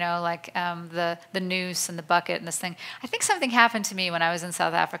earlier, like the noose and the bucket and this thing. I think something happened to me when I was in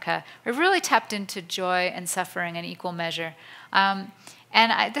South Africa. I really tapped into joy and suffering in equal measure.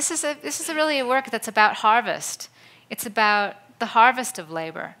 This is really a work that's about harvest. It's about the harvest of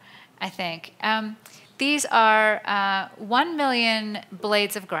labor, I think. These are 1 million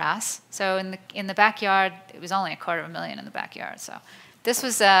blades of grass. So in the backyard, it was only 250,000 in the backyard. So this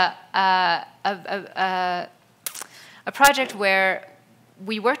was a project where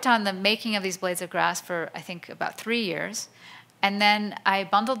we worked on the making of these blades of grass for, I think, about 3 years. And then I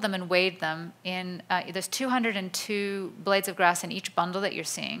bundled them and weighed them in, there's 202 blades of grass in each bundle that you're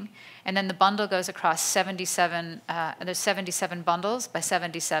seeing. And then the bundle goes across 77, there's 77 bundles by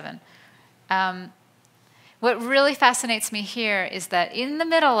 77. What really fascinates me here is that in the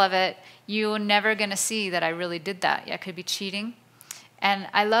middle of it, you're never going to see that I really did that. I could be cheating. And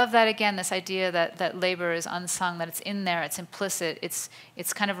I love that, again, this idea that labor is unsung, that it's in there, it's implicit, it's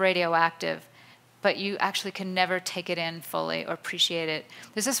kind of radioactive, but you actually can never take it in fully or appreciate it.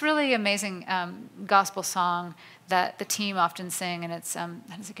 There's this really amazing gospel song that the team often sing, and it's, how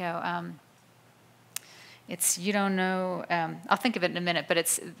does it go? It's You Don't Know, I'll think of it in a minute,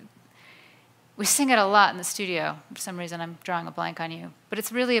 but we sing it a lot in the studio. For some reason, I'm drawing a blank on you. But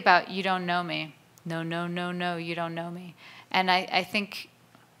it's really about you don't know me. No, no, no, no, you don't know me. And I think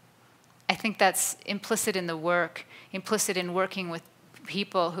that's implicit in the work, implicit in working with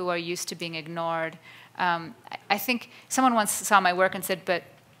people who are used to being ignored. I think someone once saw my work and said, but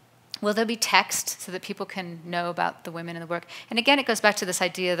will there be text so that people can know about the women in the work? And again, it goes back to this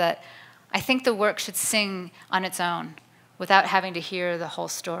idea that I think the work should sing on its own, without having to hear the whole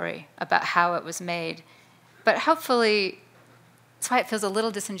story about how it was made. But hopefully, that's why it feels a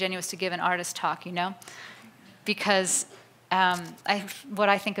little disingenuous to give an artist talk, because what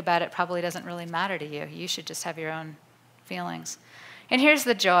I think about it probably doesn't really matter to you. You should just have your own feelings. And here's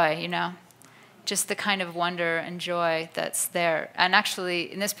the joy, just the kind of wonder and joy that's there. And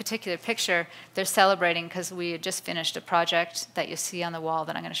actually, in this particular picture, they're celebrating because we had just finished a project that you see on the wall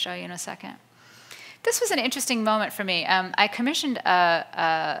that I'm going to show you in a second. This was an interesting moment for me. I commissioned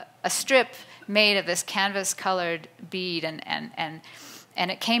a strip made of this canvas-colored bead, and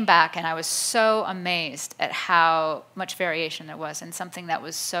it came back, and I was so amazed at how much variation there was in something that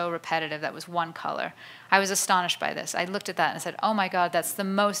was so repetitive, that was one color. I was astonished by this. I looked at that and I said, oh my God, that's the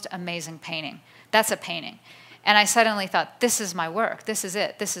most amazing painting. That's a painting. And I suddenly thought, this is my work. This is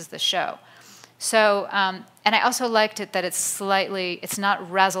it. This is the show. So, and I also liked it that it's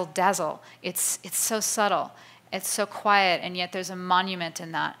not razzle-dazzle. It's so subtle. It's so quiet, and yet there's a monument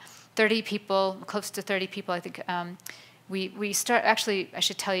in that. 30 people, close to 30 people, I think. Actually, I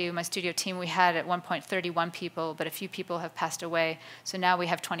should tell you, my studio team, we had at one point 31 people, but a few people have passed away. So now we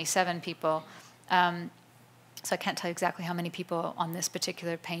have 27 people. So I can't tell you exactly how many people on this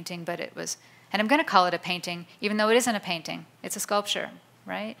particular painting, but it was, and I'm going to call it a painting, even though it isn't a painting. It's a sculpture,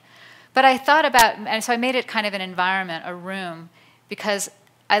 right? But I thought about, and so I made it kind of an environment, a room, because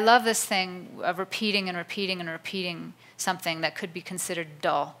I love this thing of repeating and repeating and repeating something that could be considered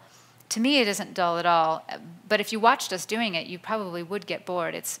dull. To me, it isn't dull at all, but if you watched us doing it, you probably would get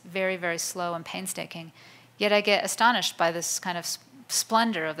bored. It's very, very slow and painstaking. Yet I get astonished by this kind of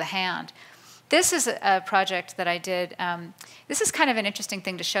splendor of the hand. This is a project that I did. This is kind of an interesting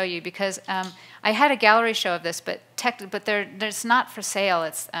thing to show you because I had a gallery show of this, but there's not for sale.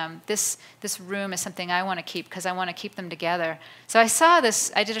 It's this room is something I want to keep because I want to keep them together. So I saw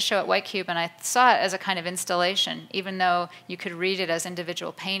this. I did a show at White Cube, and I saw it as a kind of installation, even though you could read it as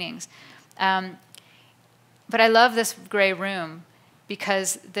individual paintings. But I love this gray room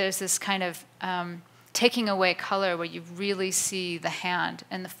because there's this kind of taking away color where you really see the hand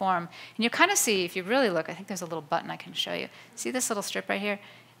and the form. And you kind of see, if you really look, I think there's a little button I can show you. See this little strip right here?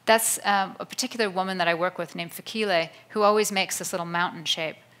 That's a particular woman that I work with named Fakile, who always makes this little mountain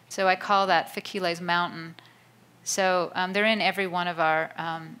shape. So I call that Fakile's mountain. So they're in every one of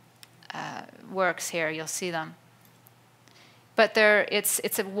our works here. You'll see them. But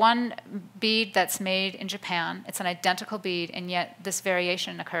it's a one bead that's made in Japan. It's an identical bead, and yet this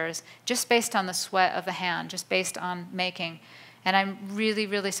variation occurs just based on the sweat of the hand, just based on making. And I'm really,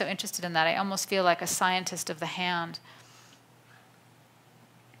 really so interested in that. I almost feel like a scientist of the hand.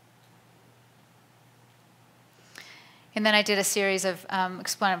 And then I did a series of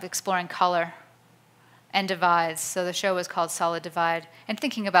exploring color. and divides. So the show was called Solid Divide, and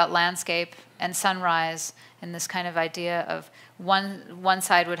thinking about landscape and sunrise and this kind of idea of one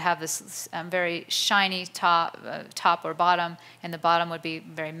side would have this very shiny top or bottom, and the bottom would be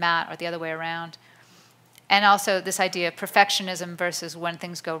very matte, or the other way around. And also this idea of perfectionism versus when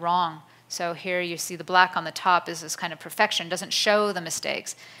things go wrong. So here you see the black on the top is this kind of perfection, doesn't show the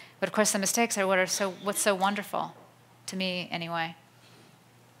mistakes. But of course the mistakes are what's so wonderful, to me anyway.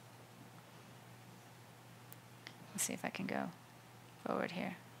 Let's see if I can go forward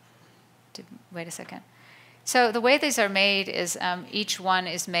here. Wait a second. So the way these are made is each one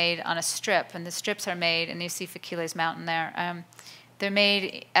is made on a strip, and the strips are made, and you see Fakile's mountain there. They're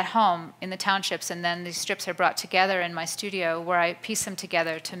made at home in the townships, and then these strips are brought together in my studio where I piece them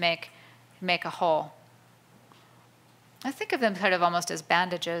together to make a whole. I think of them sort of almost as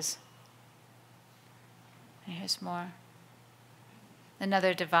bandages. And here's more.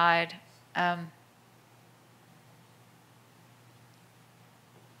 Another divide.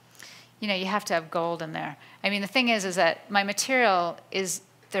 You know, you have to have gold in there. I mean, the thing is that my material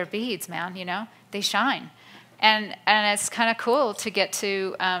they're beads, man, you know? They shine. And it's kind of cool to get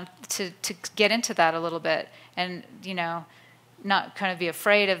to get into that a little bit, and you know, not kind of be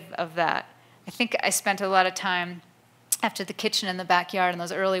afraid of that. I think I spent a lot of time after the kitchen in the backyard and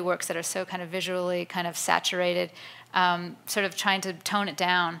those early works that are so kind of visually kind of saturated, sort of trying to tone it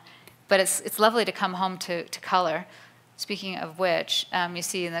down. But it's lovely to come home to color. Speaking of which, you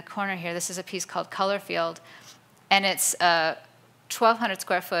see in the corner here, this is a piece called Color Field, and it's a 1,200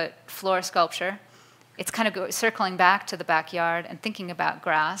 square foot floor sculpture. It's kind of circling back to the backyard and thinking about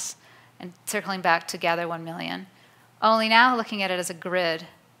grass and circling back to Gather 1 Million, only now looking at it as a grid.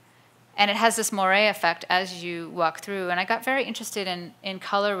 And it has this moiré effect as you walk through. And I got very interested in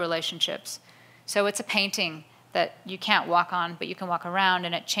color relationships. So it's a painting that you can't walk on, but you can walk around,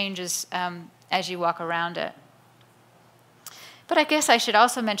 and it changes as you walk around it. But I guess I should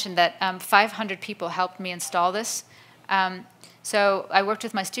also mention that 500 people helped me install this. So I worked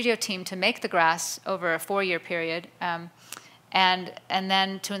with my studio team to make the grass over a 4-year period, and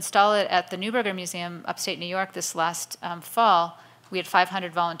then to install it at the Neuberger Museum, upstate New York, this last fall, we had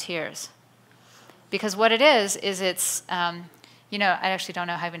 500 volunteers. Because what it is it's, you know, I actually don't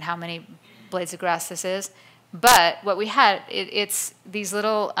know even how many blades of grass this is, but what we had, it's these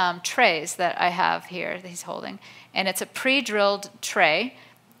little trays that I have here that he's holding, and it's a pre-drilled tray.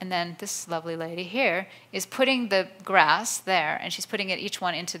 And then this lovely lady here is putting the grass there, and she's putting it each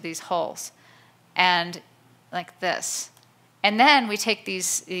one into these holes, and like this. And then we take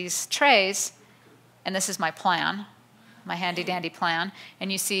these trays, and this is my plan, my handy-dandy plan.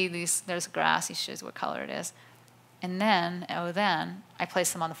 And you see there's grass. He shows what color it is. And then, then I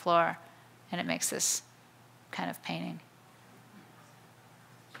place them on the floor, and it makes this kind of painting.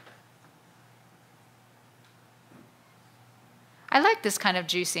 I like this kind of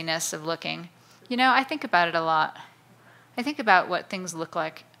juiciness of looking. You know, I think about it a lot. I think about what things look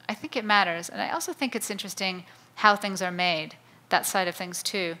like. I think it matters. And I also think it's interesting how things are made, that side of things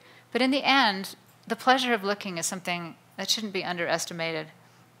too. But in the end, the pleasure of looking is something that shouldn't be underestimated.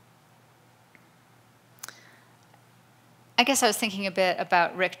 I guess I was thinking a bit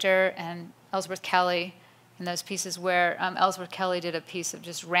about Richter and Ellsworth Kelly and those pieces where Ellsworth Kelly did a piece of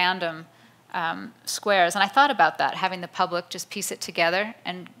just random squares. And I thought about that, having the public just piece it together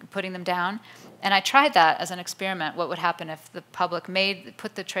and putting them down. And I tried that as an experiment, what would happen if the public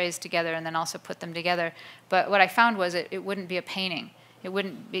put the trays together and then also put them together. But what I found was it wouldn't be a painting. It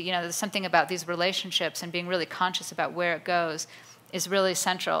wouldn't be, you know, there's something about these relationships and being really conscious about where it goes is really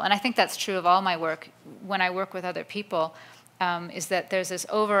central. And I think that's true of all my work. When I work with other people, is that there's this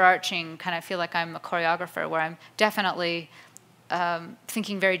overarching kind of feel like I'm a choreographer where I'm definitely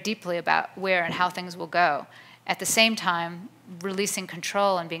thinking very deeply about where and how things will go. At the same time, releasing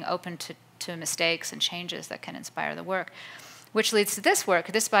control and being open to mistakes and changes that can inspire the work. Which leads to this work.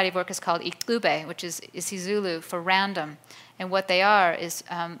 This body of work is called Iklube, which is isiZulu for random. And what they are is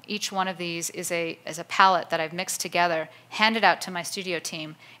each one of these is a palette that I've mixed together, handed out to my studio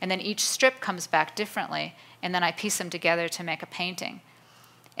team, and then each strip comes back differently, and then I piece them together to make a painting.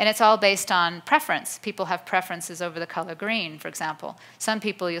 And it's all based on preference. People have preferences over the color green, for example. Some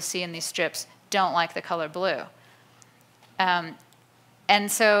people you'll see in these strips don't like the color blue. And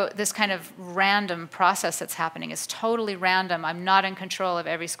so this kind of random process that's happening is totally random. I'm not in control of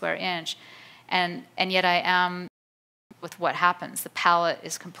every square inch. And yet I am with what happens. The palette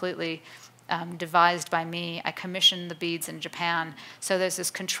is completely devised by me. I commissioned the beads in Japan. So there's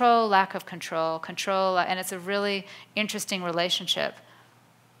this control, lack of control, and it's a really interesting relationship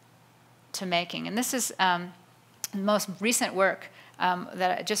to making. And this is the most recent work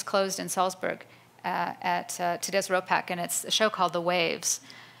that I just closed in Salzburg. at Tadeusz Ropak, and it's a show called The Waves.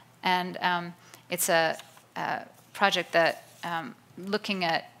 And it's a project that looking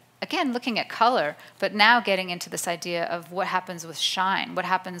at color, but now getting into this idea of what happens with shine, what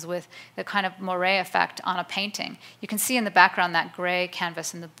happens with the kind of moire effect on a painting. You can see in the background that gray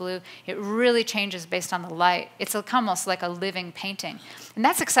canvas and the blue. It really changes based on the light. It's almost like a living painting. And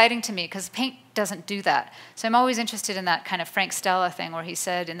that's exciting to me because paint doesn't do that. So I'm always interested in that kind of Frank Stella thing where he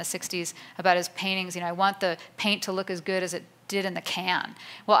said in the 60s about his paintings, I want the paint to look as good as it did in the can.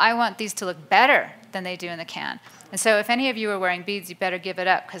 Well, I want these to look better than they do in the can. And so if any of you are wearing beads, you better give it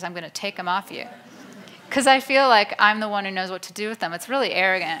up because I'm going to take them off you. Because I feel like I'm the one who knows what to do with them. It's really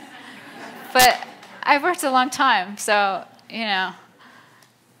arrogant. But I've worked a long time, so, I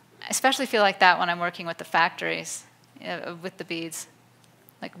especially feel like that when I'm working with the factories, with the beads,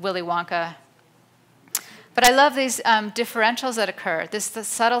 like Willy Wonka. But I love these differentials that occur, the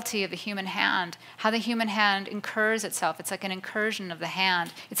subtlety of the human hand, how the human hand incurs itself. It's like an incursion of the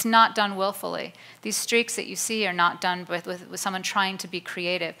hand. It's not done willfully. These streaks that you see are not done with someone trying to be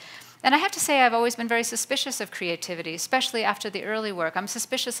creative. And I have to say I've always been very suspicious of creativity, especially after the early work. I'm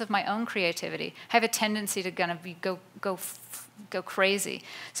suspicious of my own creativity. I have a tendency to kind of go crazy.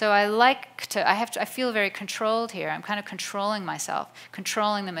 So I feel very controlled here. I'm kind of controlling myself,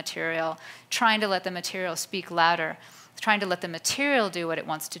 controlling the material, trying to let the material speak louder, trying to let the material do what it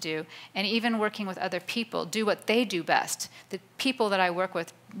wants to do, and even working with other people, do what they do best. The people that I work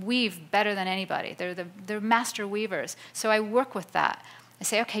with weave better than anybody. They're master weavers. So I work with that. I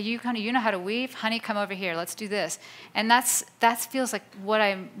say, okay, you know how to weave? Honey, come over here. Let's do this. And that feels like what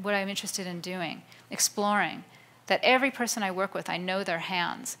I'm interested in doing, exploring. That every person I work with, I know their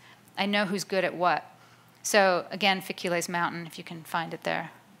hands. I know who's good at what. So again, Ficule's Mountain, if you can find it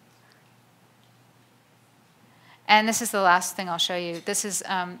there. And this is the last thing I'll show you. This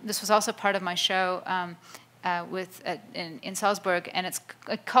was also part of my show in Salzburg, and it's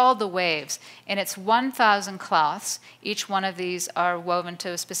called The Waves. And it's 1,000 cloths. Each one of these are woven to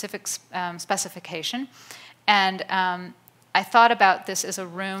a specific specification. And I thought about this as a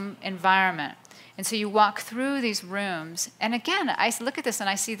room environment. And so you walk through these rooms, and again, I look at this and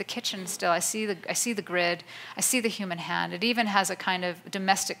I see the kitchen still. I see the grid. I see the human hand. It even has a kind of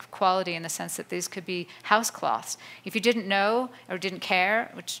domestic quality in the sense that these could be house cloths. If you didn't know or didn't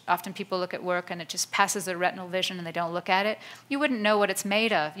care, which often people look at work and it just passes their retinal vision and they don't look at it, you wouldn't know what it's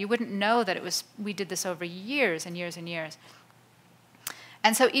made of. You wouldn't know that we did this over years and years and years.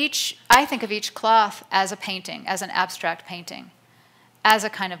 And so I think of each cloth as a painting, as an abstract painting, as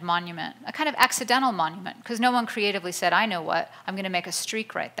a kind of monument, a kind of accidental monument, because no one creatively said, I know what, I'm going to make a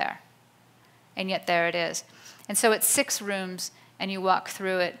streak right there. And yet there it is. And so it's 6 rooms, and you walk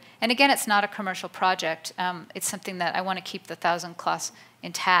through it. And again, it's not a commercial project. It's something that I want to keep the 1,000 cloths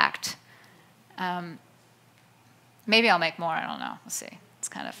intact. Maybe I'll make more, I don't know, we'll see. It's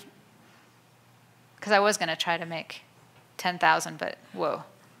kind of, because I was going to try to make 10,000, but whoa.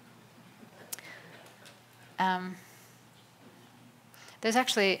 There's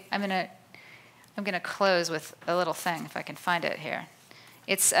actually, I'm gonna close with a little thing if I can find it here.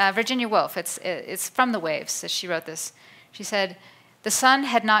 It's Virginia Woolf. It's from The Waves. She wrote this. She said, "The sun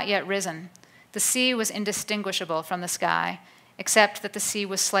had not yet risen. The sea was indistinguishable from the sky, except that the sea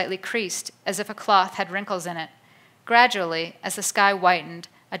was slightly creased, as if a cloth had wrinkles in it. Gradually, as the sky whitened,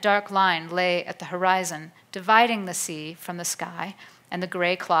 a dark line lay at the horizon, dividing the sea from the sky, and the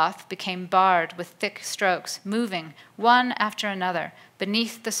gray cloth became barred with thick strokes, moving, one after another,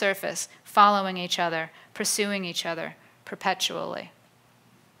 beneath the surface, following each other, pursuing each other, perpetually."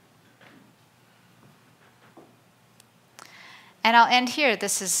 And I'll end here.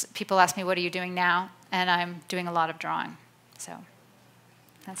 People ask me, what are you doing now? And I'm doing a lot of drawing. So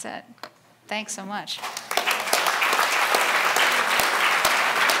that's it. Thanks so much.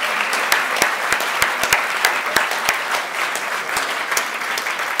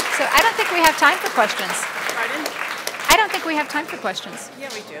 So I don't think we have time for questions. Pardon? I don't think we have time for questions. Yeah,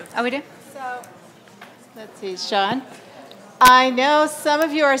 we do. Oh, we do? So, let's see, Sean. I know some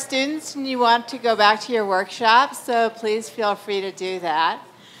of you are students and you want to go back to your workshop, so please feel free to do that.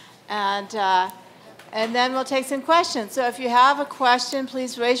 And then we'll take some questions. So if you have a question,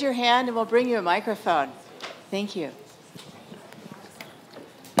 please raise your hand and we'll bring you a microphone. Thank you.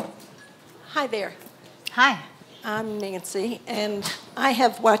 Hi there. Hi. I'm Nancy, and I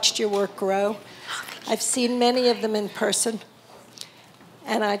have watched your work grow. I've seen many of them in person,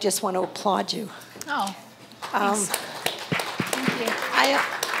 and I just want to applaud you. Oh, thanks. Thank you.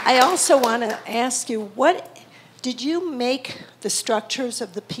 I also want to ask you, did you make the structures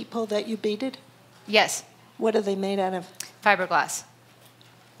of the people that you beaded? Yes. What are they made out of? Fiberglass.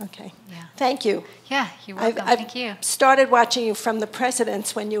 Okay. Yeah. Thank you. Yeah, you're welcome. I've Thank you. started watching you from the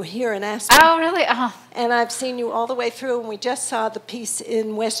Presidents when you were here in Aspen. Oh, really? Oh. And I've seen you all the way through, and we just saw the piece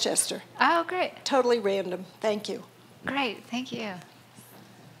in Westchester. Oh, great. Totally random. Thank you. Great. Thank you.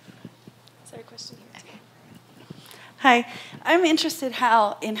 Is there a question here? Okay. Hi, I'm interested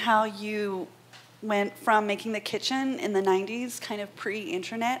in how you went from making the kitchen in the 90s, kind of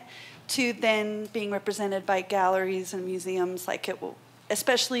pre-internet, to then being represented by galleries and museums, like it will,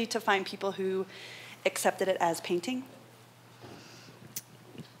 especially to find people who accepted it as painting.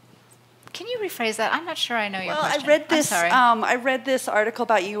 Can you rephrase that? I'm not sure I know your Well, question. I read this. I'm sorry. I read this article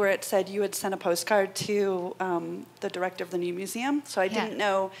about you where it said you had sent a postcard to the director of the new museum. So I didn't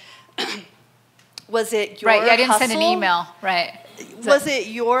know. Was it your right? Yeah, I didn't send an hustle? email. Right. Was it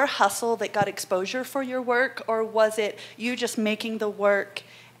your hustle that got exposure for your work, or was it you just making the work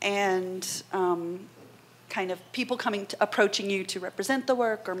and kind of people approaching you to represent the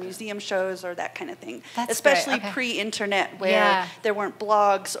work, or museum shows, or that kind of thing? That's especially great. Okay. pre-internet, where there weren't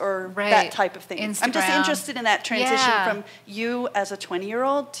blogs or Right. that type of thing. Instagram. I'm just interested in that transition Yeah. from you as a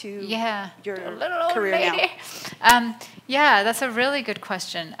 20-year-old to your a little old career lady. now. Yeah, that's a really good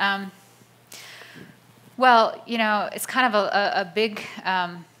question. Well, you know, it's kind of a big,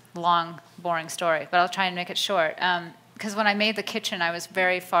 long, boring story, but I'll try and make it short. Because when I made the kitchen, I was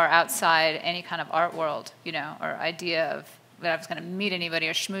very far outside any kind of art world, you know, or idea of that I was going to meet anybody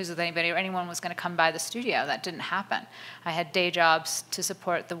or schmooze with anybody or anyone was going to come by the studio. That didn't happen. I had day jobs to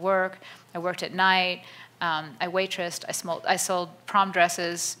support the work. I worked at night. I waitressed. I sold prom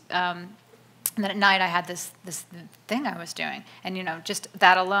dresses. And then at night, I had this thing I was doing. And, you know, just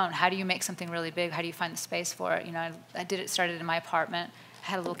that alone, how do you make something really big? How do you find the space for it? You know, started in my apartment.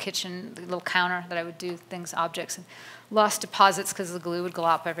 I had a little kitchen, a little counter that I would do things, objects, and lost deposits because the glue would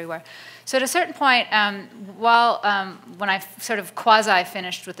glop everywhere. So at a certain point, when I sort of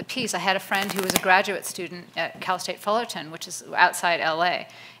quasi-finished with the piece, I had a friend who was a graduate student at Cal State Fullerton, which is outside LA.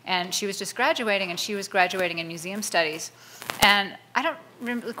 And she was just graduating, and she was graduating in museum studies. And I don't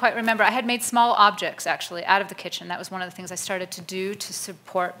quite remember. I had made small objects, actually, out of the kitchen. That was one of the things I started to do to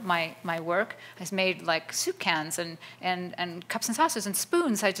support my work. I made, like, soup cans and cups and saucers and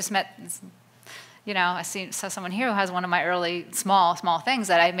spoons. I just met, you know, saw someone here who has one of my early small things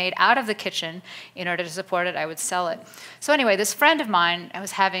that I made out of the kitchen. In order to support it, I would sell it. So anyway, this friend of mine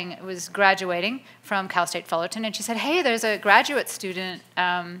was graduating from Cal State Fullerton, and she said, hey, there's a graduate student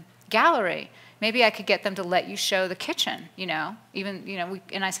gallery. Maybe I could get them to let you show the kitchen, you know.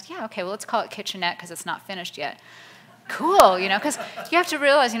 And I said, yeah, okay, well, let's call it kitchenette because it's not finished yet. Cool, you know, because you have to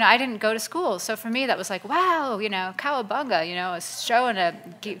realize, you know, I didn't go to school. So for me, that was like, wow, you know, cowabunga, you know, a show in a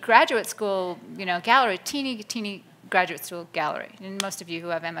graduate school, you know, gallery, teeny graduate school gallery. And most of you who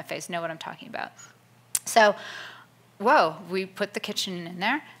have MFAs know what I'm talking about. So, whoa, we put the kitchen in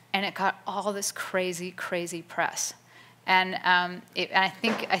there, and it got all this crazy press. And I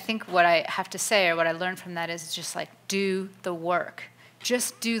think what I have to say, or what I learned from that, is just like, do the work.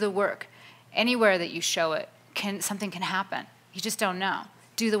 Just do the work. Anywhere that you show it, something can happen. You just don't know.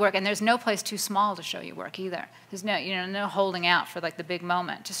 Do the work, and there's no place too small to show your work either. There's no holding out for like the big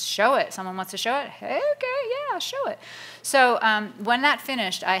moment. Just show it. Someone wants to show it. Hey, okay, yeah, I'll show it. So when that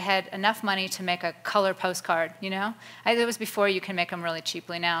finished, I had enough money to make a color postcard. You know, it was before you can make them really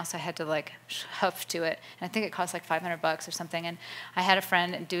cheaply now, so I had to like huff to it. And I think it cost like $500 or something. And I had a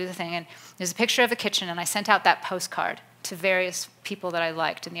friend do the thing, and there's a picture of the kitchen, and I sent out that postcard to various people that I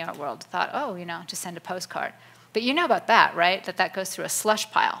liked in the art world. Thought, oh, you know, just send a postcard. But you know about that, right? That goes through a slush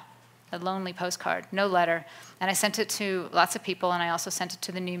pile, a lonely postcard, no letter. And I sent it to lots of people, and I also sent it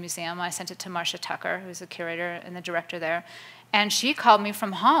to the new museum. I sent it to Marcia Tucker, who's the curator and the director there. And she called me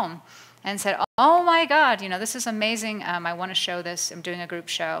from home and said, oh my God, you know, this is amazing. I want to show this. I'm doing a group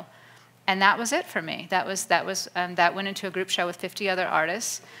show. And that was it for me. That went into a group show with 50 other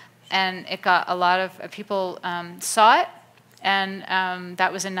artists. And it got a lot of people saw it. And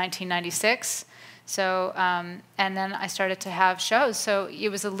that was in 1996. So, and then I started to have shows. So it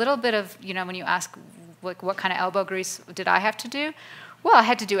was a little bit of, you know, when you ask like what kind of elbow grease did I have to do? Well, I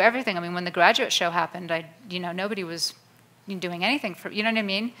had to do everything. I mean, when the graduate show happened, nobody was doing anything for, you know what I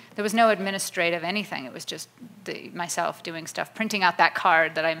mean? There was no administrative anything. It was just myself doing stuff, printing out that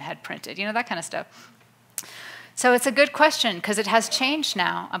card that I had printed, you know, that kind of stuff. So it's a good question, because it has changed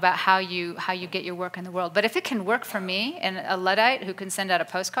now about how you get your work in the world. But if it can work for me, and a Luddite who can send out a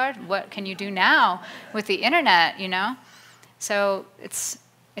postcard, what can you do now with the internet, you know? So it's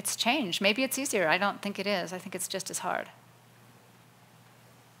changed. Maybe it's easier. I don't think it is. I think it's just as hard.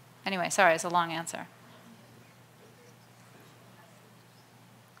 Anyway, sorry, it's a long answer.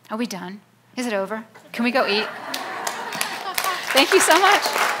 Are we done? Is it over? Can we go eat? Thank you so much.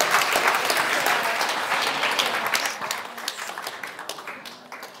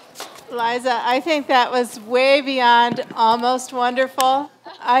 Liza, I think that was way beyond almost wonderful.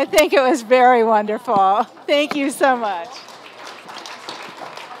 I think it was very wonderful. Thank you so much.